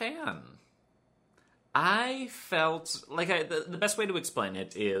not a fan. I felt like the best way to explain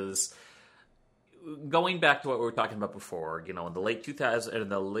it is going back to what we were talking about before. In the late 2000s, in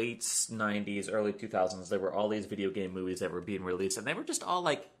the late 90s, early 2000s, there were all these video game movies that were being released, and they were just all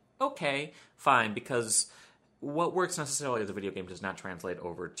okay, fine, because what works necessarily as a video game does not translate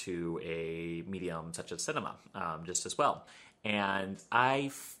over to a medium such as cinema just as well. And I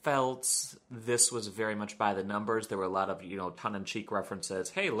felt this was very much by the numbers. There were a lot of, tongue-in-cheek references.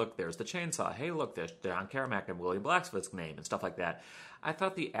 Hey, look, there's the chainsaw. Hey, look, there's John Carmack and William Blacksmith's name and stuff like that. I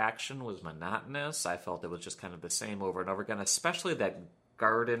thought the action was monotonous. I felt it was just kind of the same over and over again, especially that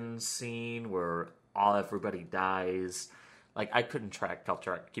garden scene where everybody dies. I couldn't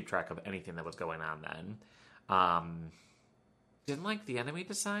keep track of anything that was going on then. Didn't like the enemy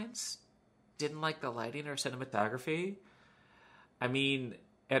designs. Didn't like the lighting or cinematography. I mean,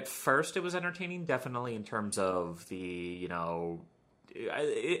 at first it was entertaining, definitely in terms of the,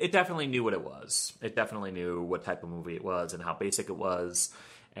 it definitely knew what it was. It definitely knew what type of movie it was and how basic it was,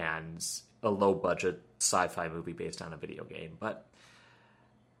 and a low-budget sci-fi movie based on a video game. But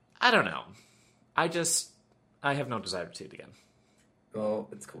I don't know. I have no desire to see it again. Well,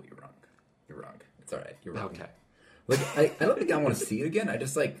 it's cool. You're wrong. It's all right. You're wrong. Okay. I don't think I want to see it again. I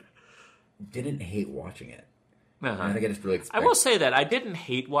just, didn't hate watching it. Uh-huh. I think I just really I will say that I didn't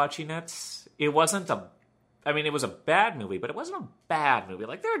hate watching it. It wasn't it was a bad movie, but it wasn't a bad movie.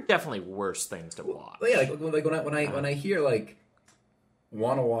 There are definitely worse things to watch. Well, yeah, when I hear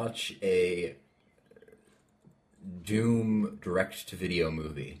want to watch a Doom direct to video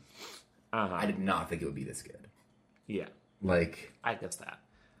movie, I did not think it would be this good. Yeah, I guess that.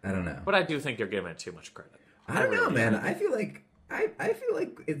 I don't know, but I do think you're giving it too much credit. I don't know, man. I feel like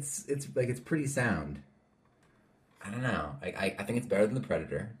it's pretty sound. I don't know. I think it's better than The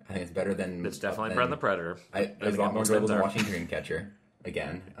Predator. I think it's better than... It's definitely better than The Predator. It's a lot more enjoyable than watching Dreamcatcher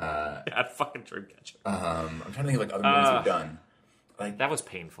again. Yeah, fucking Dreamcatcher. I'm trying to think of other movies we've done. That was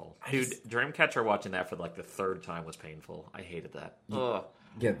painful. Dude, Dreamcatcher watching that for the third time was painful. I hated that. Ugh.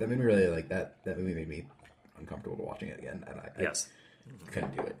 Yeah, that made me really that movie made me uncomfortable to watching it again. And yes. I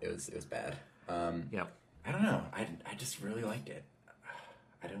couldn't do it. It was bad. Yeah. I don't know. I just really liked it.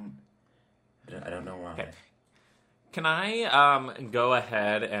 I don't know why. Okay. Can I go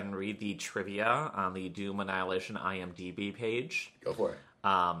ahead and read the trivia on the Doom Annihilation IMDb page? Go for it.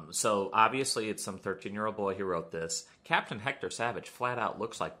 So obviously it's some 13-year-old boy who wrote this. Captain Hector Savage flat out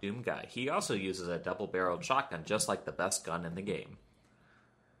looks like Doom Guy. He also uses a double-barreled shotgun just like the best gun in the game.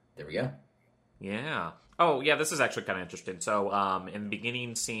 There we go. Yeah. Oh, yeah, this is actually kind of interesting. So in the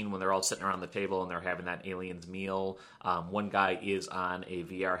beginning scene when they're all sitting around the table and they're having that aliens meal, one guy is on a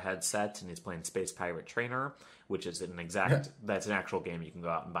VR headset and he's playing Space Pirate Trainer, which is that's an actual game you can go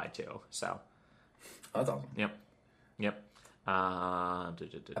out and buy too. So that's awesome. Yep.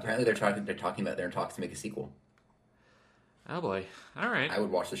 Apparently they're talking about they're in talks to make a sequel. Oh boy. All right. I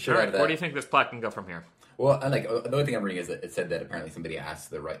would watch the shit out of that. Where do you think this plot can go from here? Well, and the only thing I'm reading is that it said that apparently somebody asked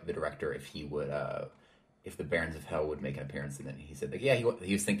the director if he would if the Barons of Hell would make an appearance, and then he said, like, yeah,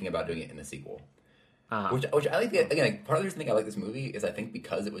 he was thinking about doing it in the sequel. Uh-huh. Which I like. Again, like, part of the reason I like this movie is I think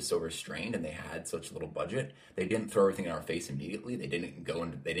because it was so restrained and they had such little budget, they didn't throw everything in our face immediately. They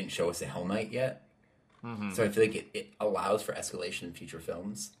didn't show us a Hell Knight yet. Mm-hmm. So I feel like it allows for escalation in future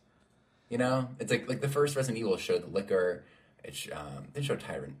films. You know, it's like the first Resident Evil showed the liquor. It didn't show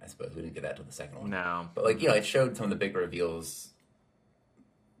Tyrant, I suppose. We didn't get that till the second one. No, but like, you know, it showed some of the big reveals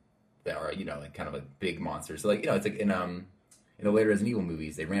that are, you know, like kind of like big monsters. So like, you know, it's like in the later Resident Evil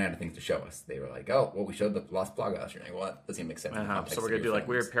movies, they ran out of things to show us. They were like, oh, well, we showed the Lost Plagas. You're like, well, that doesn't even make sense. In the context so we're going to do like films.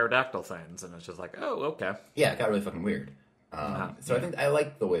 weird pterodactyl things. And it's just like, oh, okay. Yeah, it got really fucking weird. So I think I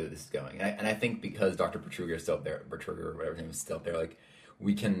like the way that this is going. And I think because Dr. Bertruger is still up there, Bertruger or whatever his name is still up there, like,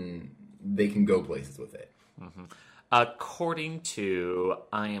 they can go places with it. Mm-hmm. According to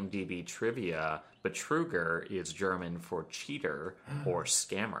IMDb trivia, Betruger is German for cheater or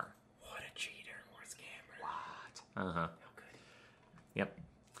scammer. What a cheater or scammer. What? Uh-huh. Yep.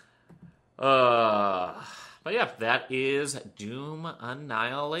 But yeah, that is Doom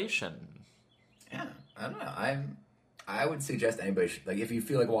Annihilation. Yeah, I don't know. I would suggest anybody should, like, if you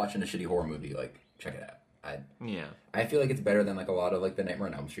feel like watching a shitty horror movie, like, check it out. I feel like it's better than like a lot of like the Nightmare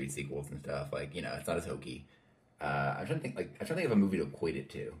on Elm Street sequels and stuff. Like, you know, it's not as hokey. I'm trying to think of a movie to equate it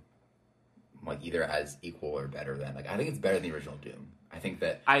to, like either as equal or better than. Like, I think it's better than the original Doom. I think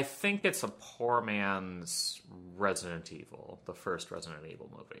it's a poor man's Resident Evil, the first Resident Evil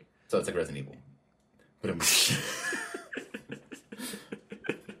movie. So it's like Resident Evil.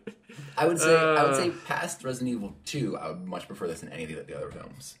 I would say past Resident Evil 2, I would much prefer this than any of the other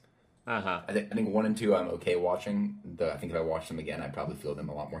films. Uh-huh. I think 1 and 2 I'm okay watching. I think if I watched them again, I'd probably feel them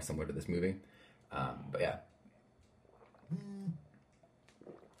a lot more similar to this movie. But yeah.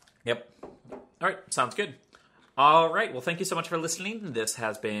 Yep. All right, sounds good. All right, well, thank you so much for listening. This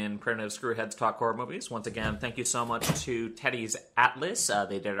has been Primitive Screwheads Talk Horror Movies. Once again, thank you so much to Teddy's Atlas.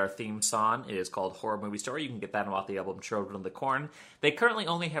 They did our theme song. It is called Horror Movie Story. You can get that off the album Children of the Corn. They currently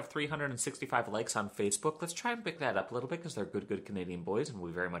only have 365 likes on Facebook. Let's try and pick that up a little bit because they're good Canadian boys, and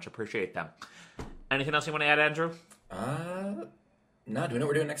we very much appreciate them. Anything else you want to add, Andrew? No. Do we know what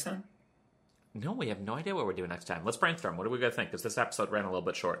we're doing next time? No, we have no idea what we're doing next time. Let's brainstorm. What do we got to think? Because this episode ran a little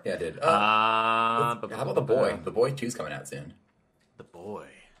bit short. Yeah, it did. How about The Boy? The Boy 2's coming out soon. The Boy.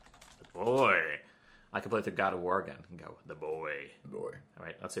 I could play through God of War again and go, The Boy. All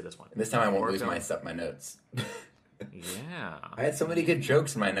right, let's see this one. And this time I won't lose my notes. Yeah. I had so many good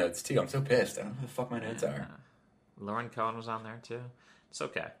jokes in my notes, too. I'm so pissed. I don't know who the fuck my notes are. Lauren Cohen was on there, too. It's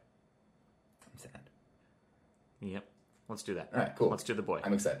okay. I'm sad. Yep. Let's do that. All right, cool. Let's do The Boy.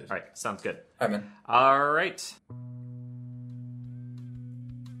 I'm excited. All right, sounds good. All right, man. All right.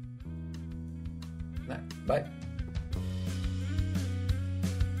 Bye.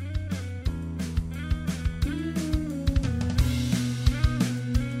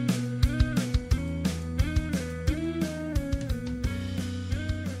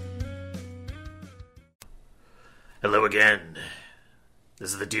 Hello again.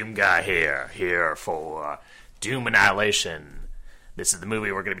 This is the Doom guy here for Doom Annihilation. This is the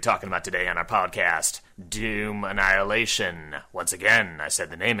movie we're going to be talking about today on our podcast, Doom Annihilation. Once again, I said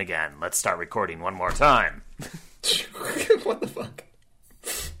the name again. Let's start recording one more time. What the fuck?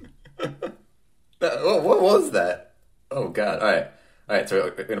 What was that? Oh, God. All right.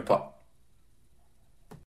 So we're going to pause.